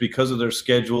players, because of their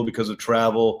schedule, because of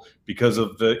travel, because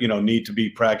of the need to be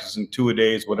practicing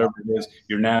 2-a-days, whatever it is,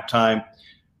 your nap time,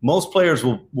 most players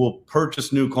will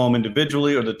purchase Newcomb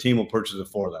individually or the team will purchase it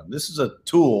for them. This is a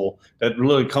tool that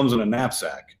really comes in a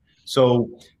knapsack. So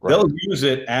they'll use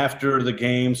it after the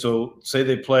game. So say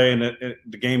they play and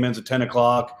the game ends at 10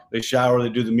 o'clock, they shower, they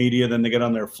do the media, then they get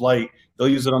on their flight. They'll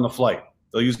use it on the flight.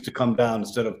 They'll use it to come down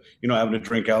instead of, having to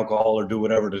drink alcohol or do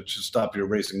whatever to just stop your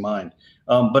racing mind.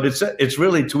 But it's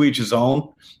really to each his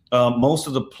own. Most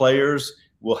of the players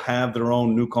will have their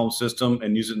own Newcomb system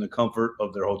and use it in the comfort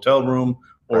of their hotel room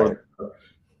or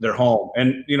their home.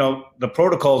 And, the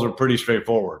protocols are pretty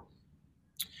straightforward.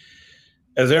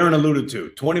 As Aaron alluded to,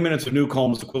 20 minutes of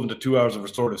Newcomb is equivalent to 2 hours of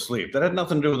restorative sleep. That had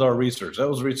nothing to do with our research. That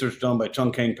was research done by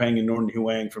Chung Kang Peng and Norton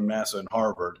Huang from NASA and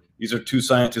Harvard. These are two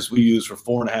scientists we used for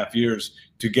 4.5 years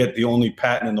to get the only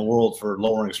patent in the world for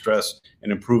lowering stress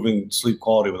and improving sleep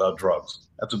quality without drugs.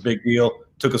 That's a big deal.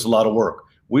 It took us a lot of work.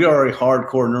 We are a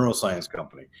hardcore neuroscience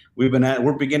company.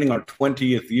 We're beginning our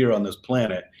 20th year on this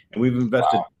planet, and we've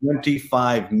invested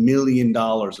 $25 million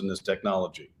in this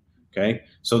technology. Okay,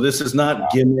 so this is not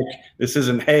gimmick. This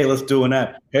isn't, hey, let's do an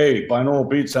app. Hey, binaural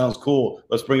beat sounds cool.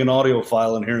 Let's bring an audio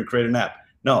file in here and create an app.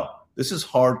 No, this is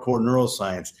hardcore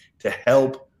neuroscience to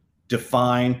help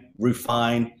define,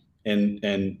 refine,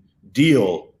 and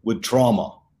deal with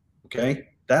trauma. Okay,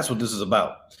 that's what this is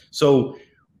about. So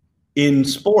in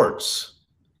sports,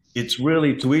 it's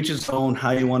really to each its own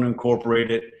how you want to incorporate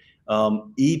it.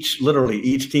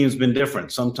 Each team's been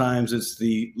different. Sometimes it's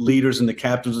the leaders and the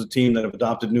captains of the team that have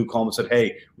adopted Newcomb and said,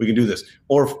 hey, we can do this.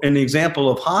 Or in the example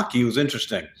of hockey, it was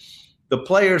interesting. The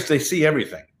players, they see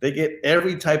everything. They get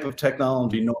every type of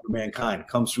technology known to mankind. It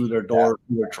comes through their door,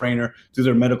 through their trainer, through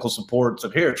their medical support.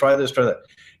 Said, here, try this, try that.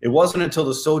 It wasn't until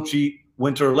the Sochi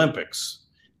Winter Olympics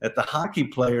that the hockey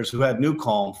players who had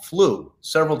Newcomb flew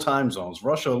several time zones.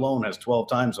 Russia alone has 12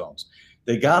 time zones.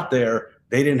 They got there.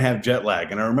 They didn't have jet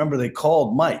lag. And I remember they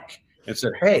called Mike and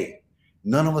said, hey,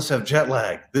 none of us have jet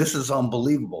lag. This is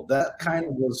unbelievable. That kind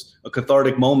of was a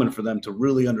cathartic moment for them to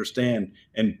really understand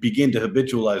and begin to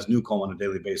habitualize NuCalm on a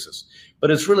daily basis.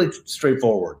 But it's really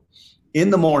straightforward. In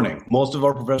the morning, most of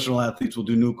our professional athletes will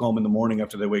do NuCalm in the morning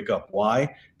after they wake up.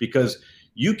 Why? Because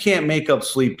you can't make up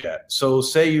sleep debt. So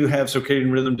say you have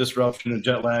circadian rhythm disruption and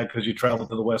jet lag because you travel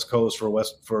to the West Coast for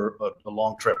a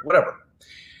long trip, whatever.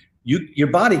 Your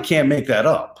body can't make that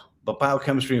up, but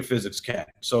biochemistry and physics can.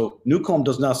 So NuCalm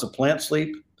does not supplant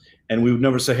sleep, and we would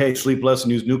never say, hey, sleep less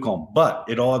and use NuCalm, but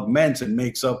it augments and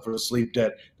makes up for the sleep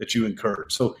debt that you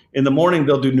incurred. So in the morning,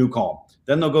 they'll do NuCalm.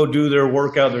 Then they'll go do their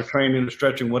workout, their training, their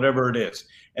stretching, whatever it is.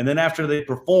 And then after they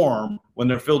perform, when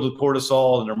they're filled with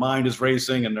cortisol and their mind is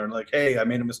racing and they're like, hey, I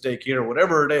made a mistake here,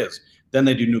 whatever it is, then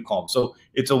they do NuCalm. So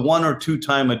it's a 1 or 2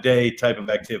 time a day type of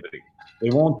activity. They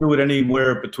won't do it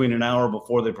anywhere between an hour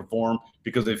before they perform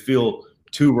because they feel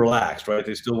too relaxed, right?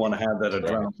 They still want to have that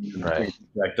adrenaline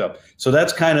backed up. So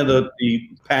that's kind of the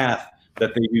path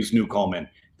that they use NuCalm in.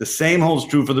 The same holds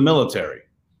true for the military.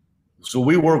 So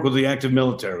we work with the active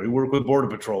military. We work with Border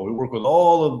Patrol. We work with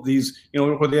all of these, we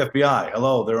work with the FBI.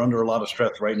 Hello, they're under a lot of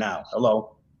stress right now.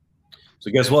 Hello.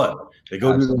 So guess what? They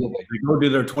go do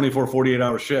their 24,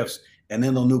 48-hour shifts, and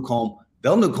then they'll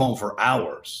NuCalm for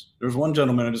hours. There was one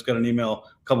gentleman, I just got an email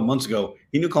a couple months ago.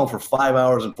 He NuCalm for 5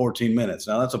 hours and 14 minutes.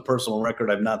 Now that's a personal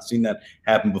record. I've not seen that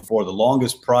happen before. The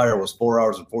longest prior was 4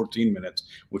 hours and 14 minutes,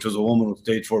 which was a woman with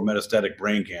stage 4 metastatic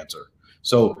brain cancer.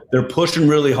 So they're pushing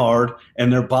really hard,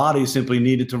 and their body simply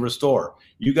needed to restore.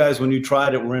 You guys, when you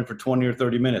tried it, were in for 20 or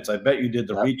 30 minutes. I bet you did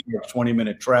the recharge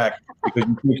 20-minute track because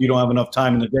you think you don't have enough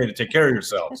time in the day to take care of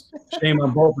yourselves. Shame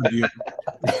on both of you.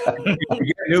 If you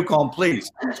get NuCalm,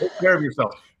 please take care of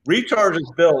yourself. Recharge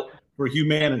is built for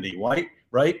humanity,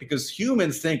 right? Because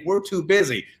humans think we're too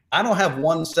busy. I don't have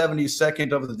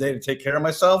 1/72 of the day to take care of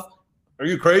myself. Are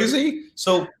you crazy?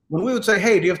 So when we would say,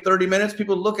 hey, do you have 30 minutes?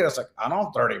 People would look at us like, I don't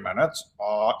have 30 minutes.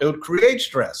 It would create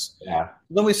stress. Yeah.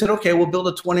 Then we said, okay, we'll build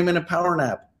a 20-minute power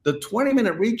nap. The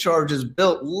 20-minute recharge is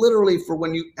built literally for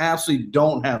when you absolutely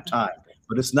don't have time,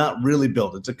 but it's not really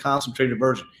built. It's a concentrated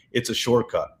version. It's a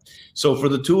shortcut. So for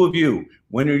the two of you,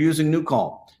 when you're using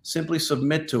NuCalm, simply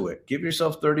submit to it. Give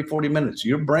yourself 30, 40 minutes.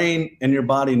 Your brain and your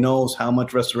body knows how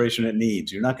much restoration it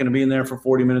needs. You're not going to be in there for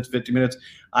 40 minutes, 50 minutes.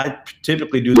 I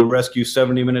typically do the rescue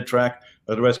 70-minute track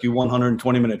or the rescue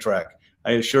 120-minute track.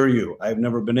 I assure you, I've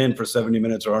never been in for 70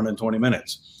 minutes or 120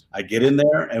 minutes. I get in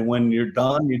there, and when you're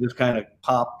done, you just kind of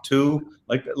pop 2,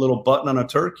 like that little button on a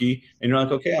turkey, and you're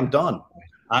like, okay, I'm done.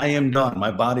 I am done.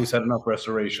 My body's had enough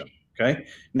restoration, okay?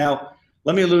 Now,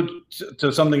 let me allude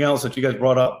to something else that you guys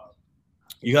brought up.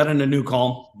 You got into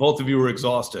NuCalm. Both of you were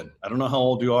exhausted. I don't know how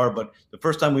old you are, but the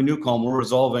first time we NuCalm, we're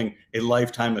resolving a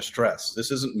lifetime of stress. This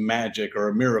isn't magic or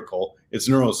a miracle. It's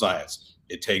neuroscience.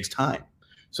 It takes time.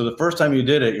 So the first time you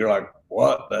did it, you're like,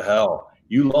 what the hell?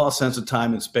 You lost sense of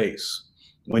time and space.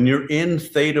 When you're in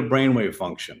theta brainwave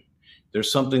function,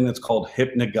 there's something that's called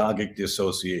hypnagogic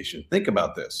dissociation. Think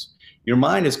about this. Your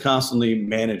mind is constantly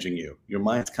managing you. Your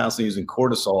mind's constantly using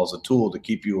cortisol as a tool to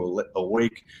keep you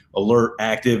awake, alert,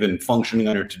 active, and functioning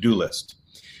on your to-do list.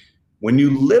 When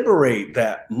you liberate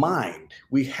that mind,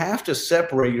 we have to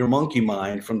separate your monkey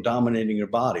mind from dominating your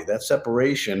body. That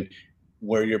separation,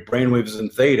 where your brainwave is in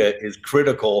theta, is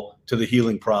critical to the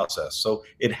healing process. So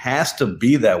it has to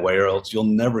be that way, or else you'll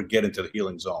never get into the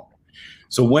healing zone.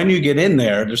 So when you get in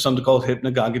there, there's something called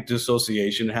hypnagogic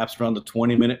dissociation. It happens around the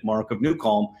 20-minute mark of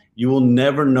NuCalm. You will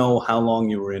never know how long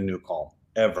you were in NuCalm,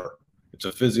 ever. It's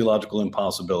a physiological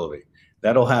impossibility.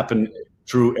 That'll happen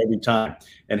true every time.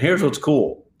 And here's what's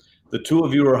cool. The two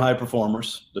of you are high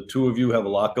performers. The two of you have a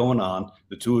lot going on.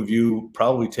 The two of you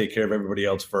probably take care of everybody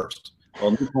else first.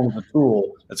 Well, NuCalm is a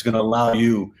tool that's going to allow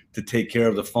you to take care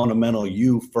of the fundamental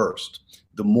you first.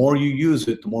 The more you use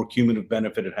it, the more cumulative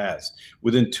benefit it has.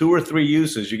 Within 2 or 3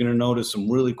 uses, you're going to notice some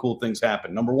really cool things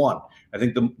happen. Number one, I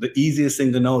think the easiest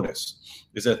thing to notice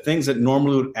is that things that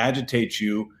normally would agitate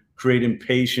you, create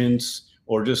impatience,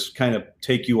 or just kind of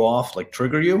take you off, like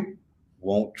trigger you,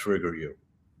 won't trigger you.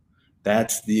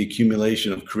 That's the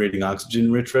accumulation of creating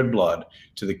oxygen-rich red blood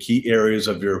to the key areas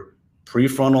of your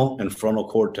prefrontal and frontal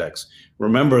cortex.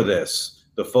 Remember this,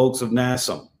 the folks of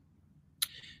NASM,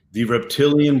 the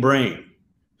reptilian brain,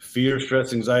 fear,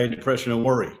 stress, anxiety, depression, and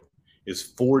worry, is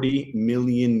 40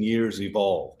 million years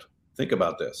evolved. Think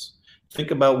about this.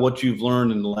 Think about what you've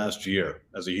learned in the last year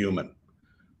as a human.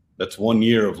 That's 1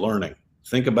 year of learning.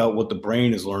 Think about what the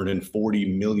brain has learned in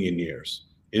 40 million years.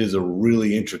 It is a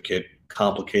really intricate,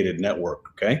 complicated network,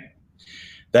 okay?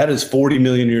 That is 40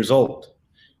 million years old.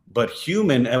 But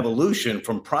human evolution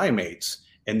from primates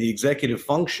And the executive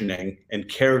functioning and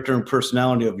character and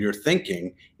personality of your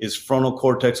thinking is frontal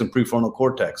cortex and prefrontal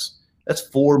cortex. That's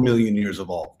 4 million years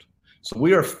evolved. So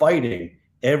we are fighting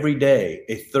every day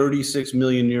a 36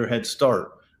 million year head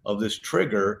start of this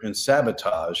trigger and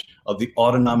sabotage of the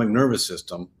autonomic nervous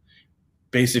system,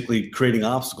 basically creating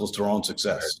obstacles to our own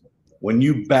success. When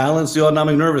you balance the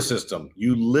autonomic nervous system,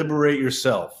 you liberate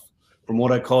yourself from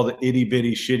what I call the itty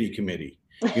bitty shitty committee.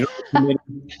 You know, the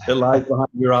committee that lies behind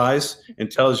your eyes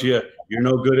and tells you you're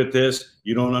no good at this,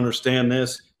 you don't understand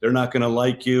this, they're not going to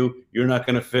like you, you're not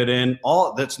going to fit in.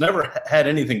 All that's never had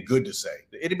anything good to say.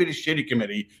 The itty bitty shitty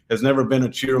committee has never been a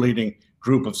cheerleading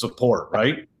group of support,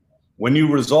 right? When you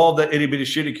resolve that itty bitty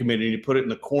shitty committee and you put it in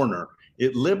the corner,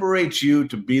 it liberates you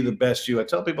to be the best you. I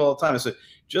tell people all the time, I say,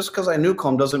 just because I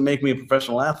Newcomb doesn't make me a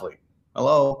professional athlete.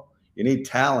 Hello, you need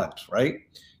talent, right?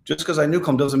 Just because I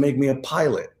Newcomb doesn't make me a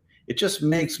pilot. It just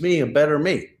makes me a better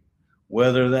me,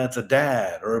 whether that's a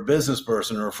dad or a business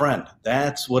person or a friend.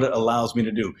 That's what it allows me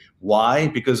to do. Why?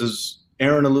 Because as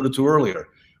Aaron alluded to earlier,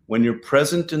 when you're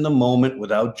present in the moment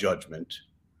without judgment,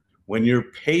 when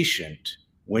you're patient,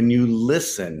 when you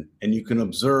listen and you can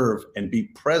observe and be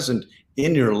present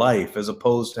in your life, as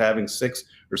opposed to having 6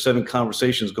 or 7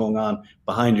 conversations going on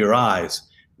behind your eyes,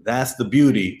 that's the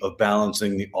beauty of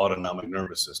balancing the autonomic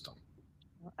nervous system.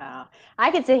 Wow.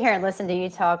 I could sit here and listen to you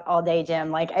talk all day,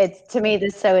 Jim. Like, it's, to me,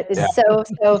 this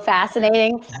so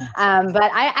fascinating.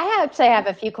 But I actually have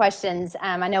a few questions.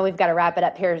 I know we've got to wrap it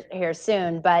up here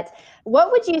soon, but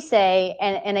what would you say,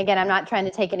 and again, I'm not trying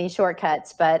to take any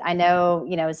shortcuts, but I know,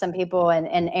 you know, some people,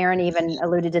 and Aaron even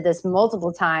alluded to this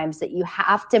multiple times, that you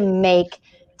have to make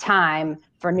time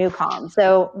for Newcomb.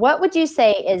 So what would you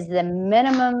say is the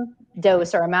minimum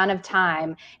dose or amount of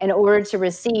time in order to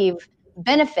receive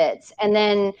benefits? And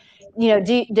then, you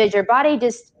know, does your body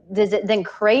does it then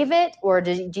crave it, or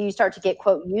do you start to get,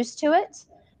 quote, used to it?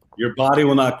 Your body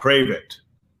will not crave it,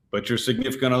 but your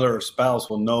significant other or spouse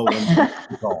will know when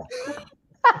you call.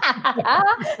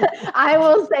 I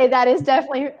will say that is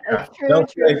definitely a true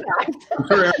fact. I'm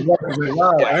sure Aaron's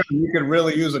wow, Aaron, you could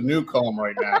really use a Newcomb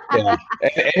right now. Yeah.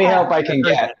 Any help I can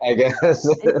get, I guess.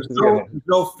 There's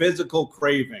no physical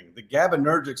craving. The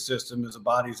GABAergic system is the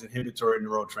body's inhibitory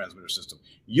neurotransmitter system.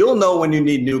 You'll know when you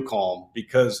need Newcomb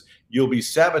because you'll be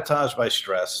sabotaged by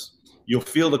stress. You'll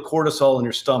feel the cortisol in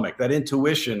your stomach. That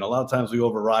intuition, a lot of times we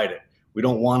override it. We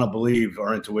don't want to believe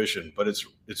our intuition, but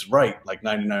it's right like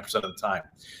 99% of the time.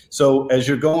 So as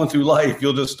you're going through life,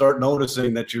 you'll just start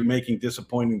noticing that you're making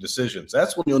disappointing decisions.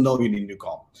 That's when you'll know you need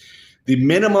Newcomb. The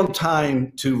minimum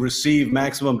time to receive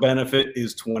maximum benefit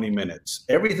is 20 minutes.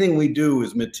 Everything we do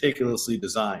is meticulously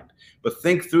designed. But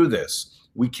think through this.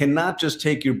 We cannot just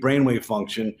take your brainwave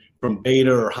function from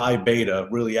beta or high beta,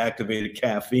 really activated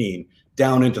caffeine,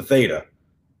 down into theta.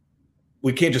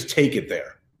 We can't just take it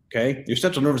there. Okay, your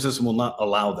central nervous system will not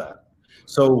allow that.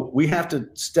 So we have to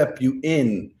step you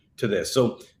in to this.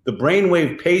 So the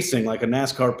brainwave pacing, like a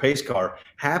NASCAR pace car,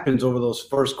 happens over those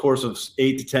first course of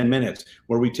 8 to 10 minutes,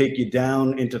 where we take you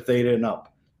down into theta and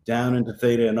up, down into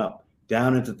theta and up,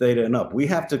 down into theta and up. We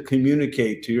have to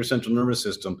communicate to your central nervous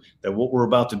system that what we're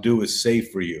about to do is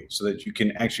safe for you, so that you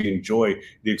can actually enjoy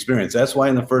the experience. That's why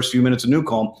in the first few minutes of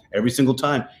Newcomb, every single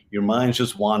time, your mind's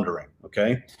just wandering.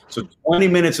 Okay, so 20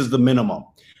 minutes is the minimum.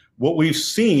 What we've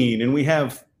seen, and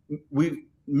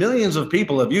millions of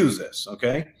people have used this,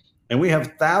 okay? And we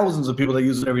have thousands of people that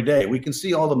use it every day. We can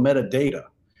see all the metadata.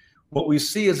 What we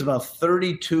see is about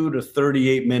 32 to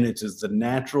 38 minutes is the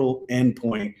natural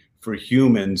endpoint for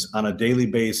humans on a daily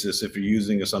basis if you're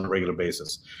using this on a regular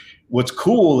basis. What's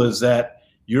cool is that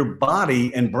your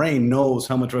body and brain knows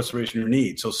how much restoration you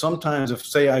need. So sometimes if,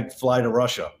 say, I fly to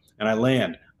Russia and I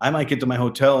land, I might get to my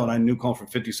hotel and I Newcomb for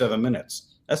 57 minutes.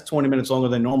 That's 20 minutes longer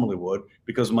than I normally would,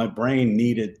 because my brain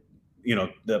needed, you know,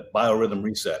 the biorhythm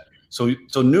reset. So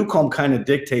Newcomb kind of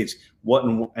dictates what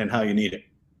and how you need it.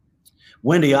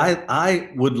 Wendy,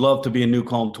 I would love to be in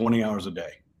Newcomb 20 hours a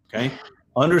day. Okay,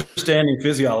 understanding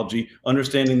physiology,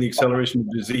 understanding the acceleration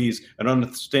of disease, and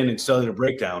understanding cellular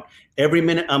breakdown. Every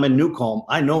minute I'm in Newcomb,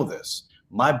 I know this.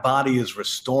 My body is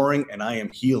restoring and I am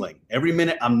healing. Every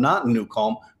minute I'm not in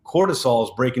Newcomb, cortisol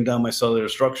is breaking down my cellular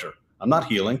structure. I'm not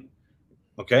healing.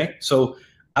 Okay, so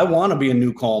I want to be in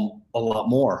Newcomb a lot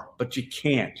more, but you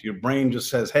can't. Your brain just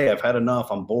says, hey, I've had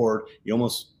enough, I'm bored. You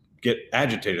almost get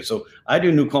agitated. So I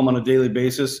do Newcomb on a daily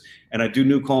basis, and I do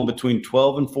Newcomb between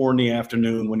 12 and 4 in the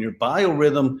afternoon when your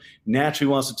biorhythm naturally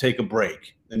wants to take a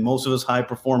break. And most of us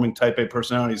high-performing type A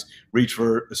personalities reach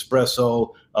for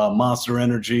espresso, Monster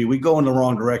Energy. We go in the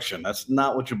wrong direction. That's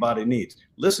not what your body needs.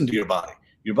 Listen to your body.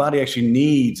 Your body actually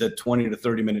needs a 20 to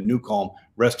 30-minute Newcomb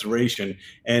restoration.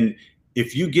 And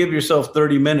If you give yourself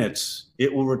 30 minutes,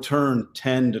 it will return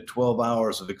 10 to 12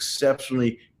 hours of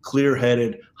exceptionally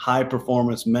clear-headed, high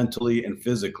performance mentally and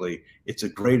physically. It's a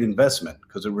great investment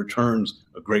because it returns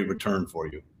a great return for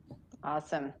you.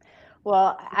 Awesome.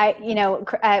 Well,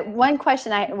 one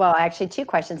question actually two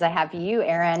questions I have for you,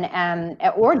 Aaron,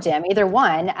 or Jim, either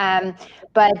one.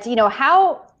 But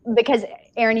because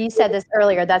Aaron, you said this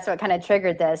earlier, that's what kind of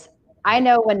triggered this. I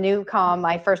know when NuCalm,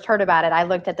 I first heard about it, I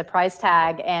looked at the price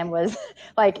tag and was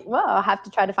like, well, I'll have to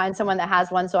try to find someone that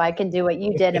has one so I can do what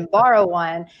you did and borrow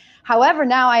one. However,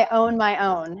 now I own my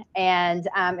own, and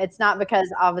it's not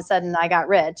because all of a sudden I got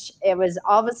rich. It was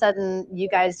all of a sudden you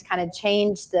guys kind of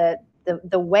changed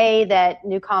the way that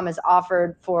NuCalm is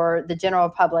offered for the general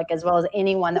public, as well as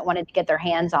anyone that wanted to get their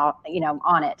hands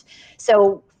on it.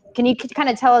 So can you kind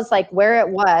of tell us like where it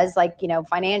was, like,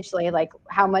 financially, like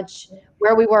how much,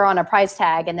 where we were on a price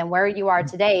tag, and then where you are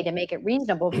today to make it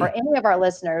reasonable for any of our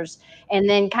listeners? And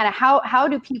then kind of how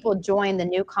do people join the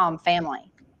NuCalm family?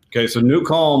 Okay, so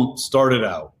NuCalm started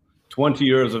out 20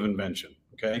 years of invention,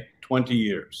 okay? 20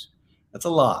 years. That's a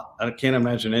lot. I can't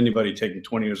imagine anybody taking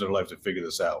 20 years of their life to figure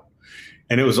this out.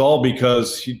 And it was all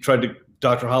because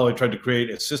Dr. Holloway tried to create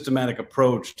a systematic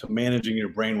approach to managing your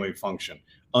brainwave function,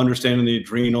 understanding the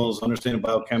adrenals, understanding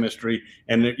biochemistry,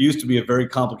 and it used to be a very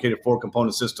complicated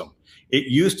 4-component system. It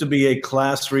used to be a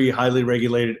Class 3, highly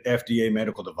regulated FDA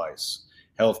medical device.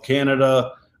 Health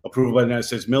Canada, approved by the United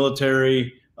States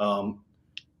military,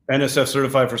 NSF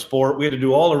certified for sport. We had to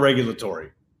do all the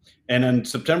regulatory. And in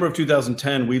September of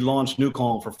 2010, we launched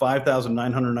NuCalm for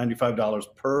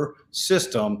 $5,995 per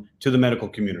system to the medical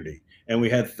community. And we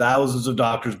had thousands of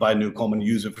doctors buy NuCalm and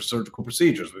use it for surgical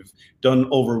procedures. We've done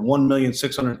over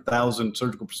 1,600,000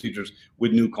 surgical procedures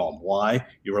with NuCalm. Why?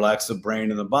 You relax the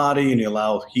brain and the body, and you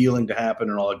allow healing to happen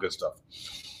and all that good stuff.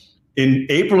 In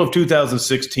April of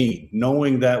 2016,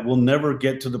 knowing that we'll never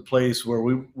get to the place where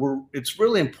it's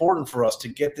really important for us to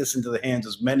get this into the hands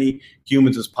of as many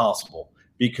humans as possible,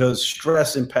 because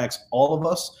stress impacts all of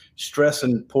us. Stress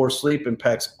and poor sleep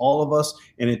impacts all of us,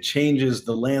 and it changes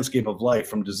the landscape of life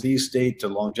from disease state to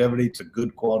longevity to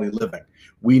good quality living.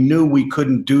 We knew we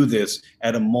couldn't do this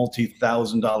at a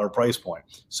multi-$1,000 price point.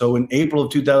 So in April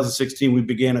of 2016, we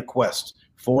began a quest.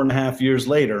 4.5 years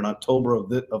later, in October of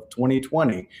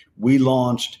 2020, we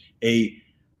launched a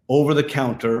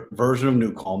over-the-counter version of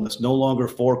NuCalm. It's no longer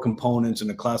 4 components in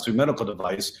a Class 3 medical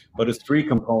device, but it's 3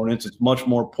 components. It's much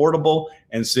more portable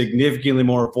and significantly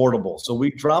more affordable. So we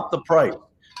dropped the price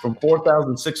from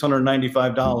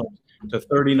 $4,695 to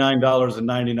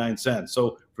 $39.99.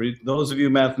 So for those of you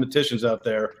mathematicians out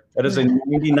there, that is a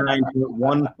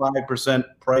 99.15%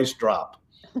 price drop.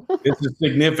 This is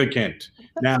significant.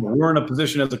 Now we're in a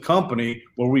position as a company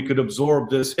where we could absorb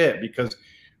this hit, because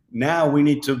now we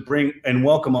need to bring and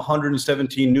welcome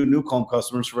 117 new NuCalm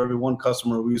customers for every one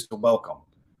customer we used to welcome,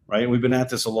 right? We've been at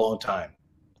this a long time.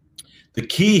 The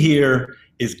key here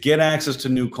is get access to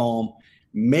NuCalm,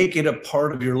 make it a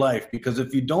part of your life, because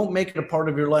if you don't make it a part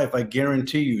of your life, I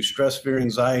guarantee you stress, fear,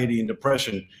 anxiety, and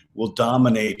depression will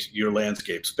dominate your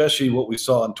landscape, especially what we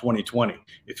saw in 2020.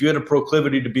 If you had a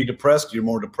proclivity to be depressed, you're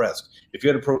more depressed. If you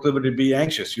had a proclivity to be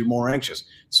anxious, you're more anxious.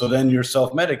 So then you're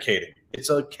self-medicating. It's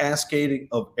a cascading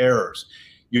of errors.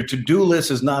 Your to-do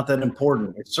list is not that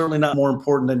important. It's certainly not more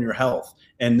important than your health.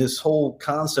 And this whole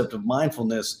concept of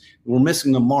mindfulness, we're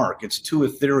missing the mark. It's too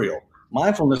ethereal.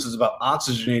 Mindfulness is about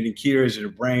oxygenating key areas of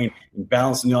your brain and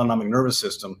balancing the autonomic nervous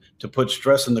system to put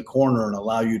stress in the corner and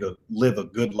allow you to live a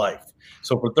good life.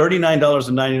 So for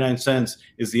 $39.99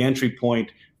 is the entry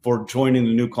point for joining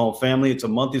the NuCalm family. It's a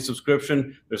monthly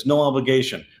subscription. There's no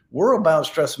obligation. We're about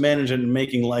stress management and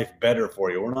making life better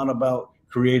for you. We're not about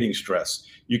creating stress.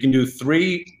 You can do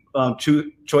 3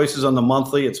 choices on the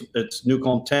monthly. It's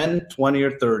NuCalm 10, 20,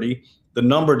 or 30. The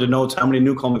number denotes how many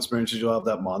NuCalm experiences you'll have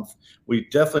that month. We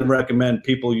definitely recommend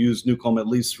people use NuCalm at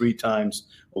least 3 times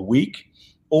a week,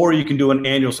 or you can do an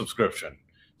annual subscription.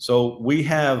 So we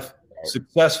have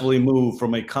successfully moved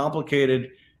from a complicated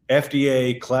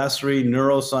FDA Class 3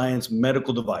 neuroscience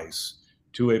medical device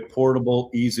to a portable,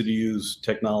 easy-to-use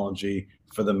technology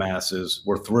for the masses.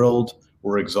 We're thrilled.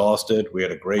 We're exhausted. We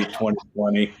had a great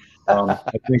 2020. I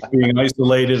think being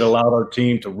isolated allowed our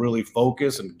team to really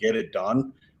focus and get it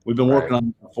done. We've been working on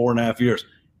it for 4.5 years.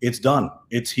 It's done.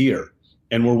 It's here.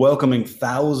 And we're welcoming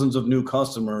thousands of new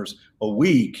customers a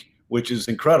week, which is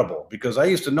incredible, because I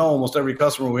used to know almost every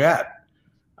customer we had.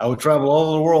 I would travel all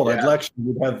over the world. I'd lecture.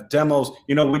 We'd have demos.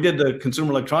 You know, we did the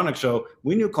Consumer Electronics Show.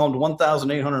 We NuCalmed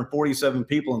 1,847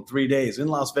 people in 3 days in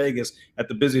Las Vegas at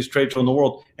the busiest trade show in the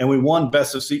world, and we won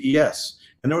Best of CES.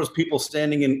 and there was people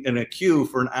standing in a queue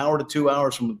for an hour to 2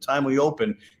 hours from the time we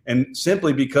opened, and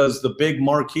simply because the big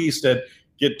marquee said,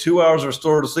 get 2 hours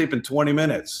restorative sleep in 20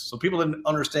 minutes. So people didn't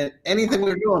understand anything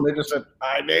we were doing. They just said,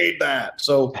 I need that.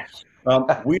 So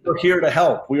we are here to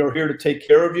help. We are here to take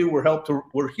care of you.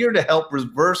 We're here to help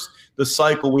reverse the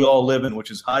cycle we all live in,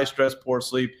 which is high stress, poor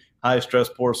sleep, high stress,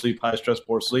 poor sleep, high stress,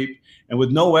 poor sleep. And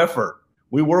with no effort,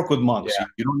 we work with monks. Yeah.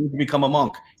 You don't need to become a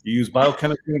monk. You use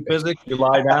biochemistry and physics. You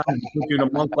lie down, you put you in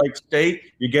a monk-like state.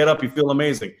 You get up, you feel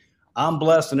amazing. I'm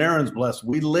blessed and Aaron's blessed.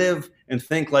 We live and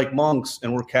think like monks,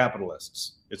 and we're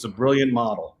capitalists. It's a brilliant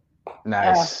model.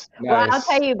 Nice. Well, I'll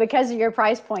tell you, because of your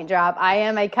price point drop, I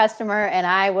am a customer, and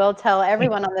I will tell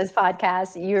everyone on this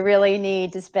podcast, you really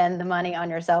need to spend the money on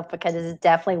yourself, because it's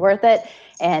definitely worth it.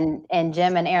 And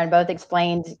Jim and Aaron both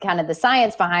explained kind of the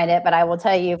science behind it, but I will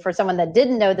tell you, for someone that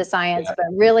didn't know the science, but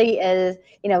really is,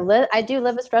 I do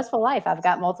live a stressful life. I've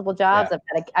got multiple jobs.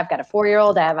 I've got a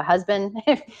 4-year-old. I have a husband.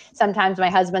 Sometimes my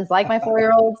husband's like my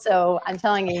 4-year-old. So I'm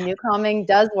telling you, new calming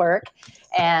does work.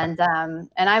 And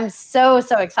I'm so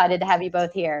excited to have you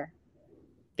both here.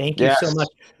 Thank you so much.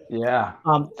 Yeah.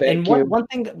 And one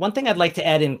thing I'd like to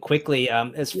add in quickly,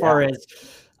 as far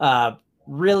as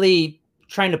really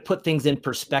trying to put things in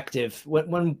perspective.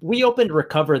 When we opened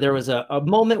Recover, there was a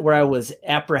moment where I was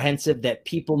apprehensive that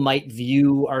people might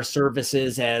view our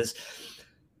services as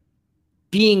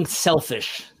being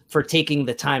selfish for taking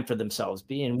the time for themselves.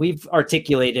 And we've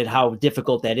articulated how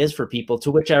difficult that is for people,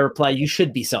 to which I reply, you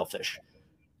should be selfish.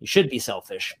 You should be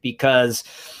selfish, because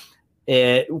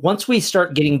once we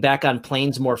start getting back on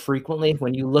planes more frequently,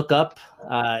 when you look up,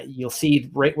 you'll see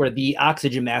right where the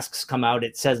oxygen masks come out,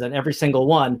 it says on every single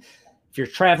one, if you're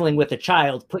traveling with a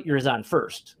child, put yours on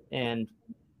first. And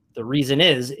the reason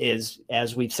is,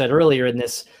 as we've said earlier in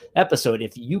this episode,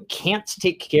 if you can't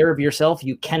take care of yourself,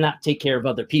 you cannot take care of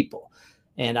other people.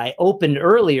 And I opened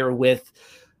earlier with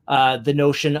the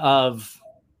notion of,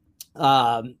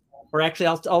 or actually,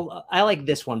 I like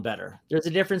this one better. There's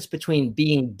a difference between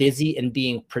being busy and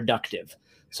being productive.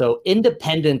 So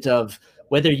independent of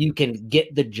whether you can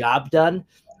get the job done,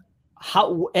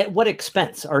 at what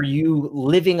expense? Are you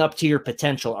living up to your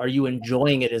potential? Are you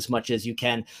enjoying it as much as you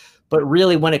can? But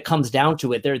really, when it comes down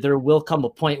to it, there will come a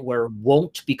point where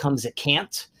won't becomes a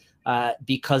can't,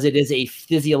 because it is a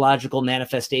physiological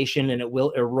manifestation, and it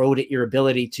will erode at your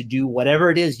ability to do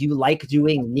whatever it is you like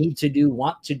doing, need to do,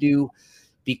 want to do,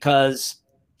 because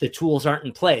the tools aren't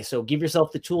in play. So give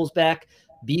yourself the tools back.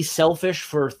 Be selfish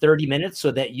for 30 minutes so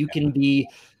that you can be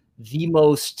the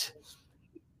most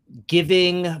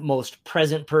giving, most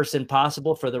present person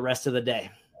possible for the rest of the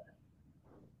day.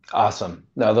 Awesome.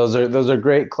 No, those are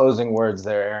great closing words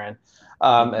there, Aaron.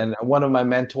 And one of my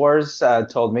mentors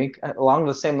told me along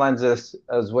the same lines as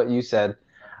what you said.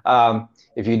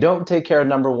 If you don't take care of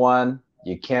number one,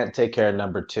 you can't take care of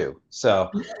number two. So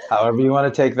however you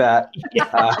want to take that,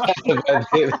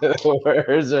 the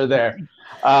words are there.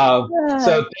 So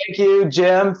thank you,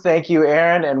 Jim. Thank you,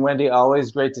 Aaron and Wendy.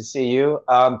 Always great to see you.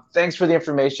 Thanks for the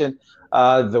information.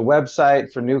 The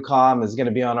website for NewCom is going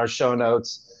to be on our show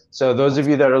notes. So those of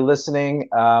you that are listening,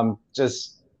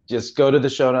 just go to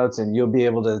the show notes and you'll be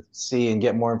able to see and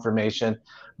get more information.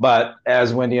 But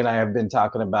as Wendy and I have been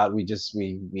talking about,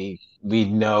 we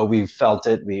know, we've felt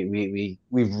it.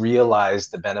 We've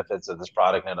realized the benefits of this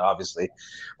product, and obviously,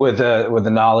 with the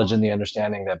knowledge and the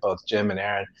understanding that both Jim and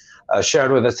Aaron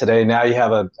shared with us today, now you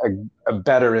have a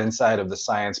better insight of the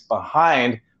science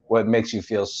behind what makes you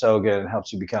feel so good and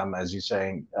helps you become, as you're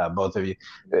saying, both of you,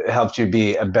 it helps you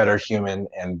be a better human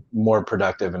and more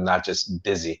productive and not just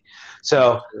busy.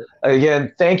 So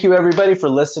again, thank you everybody for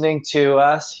listening to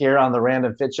us here on the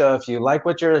Random Fit Show. If you like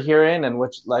what you're hearing and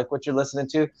what you're listening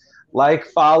to, like,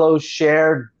 follow,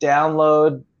 share,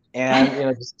 download,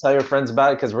 and just tell your friends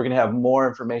about it, because we're going to have more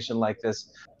information like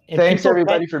this. And thanks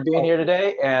everybody for being here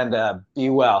today, and be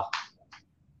well.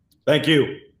 Thank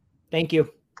you. Thank you.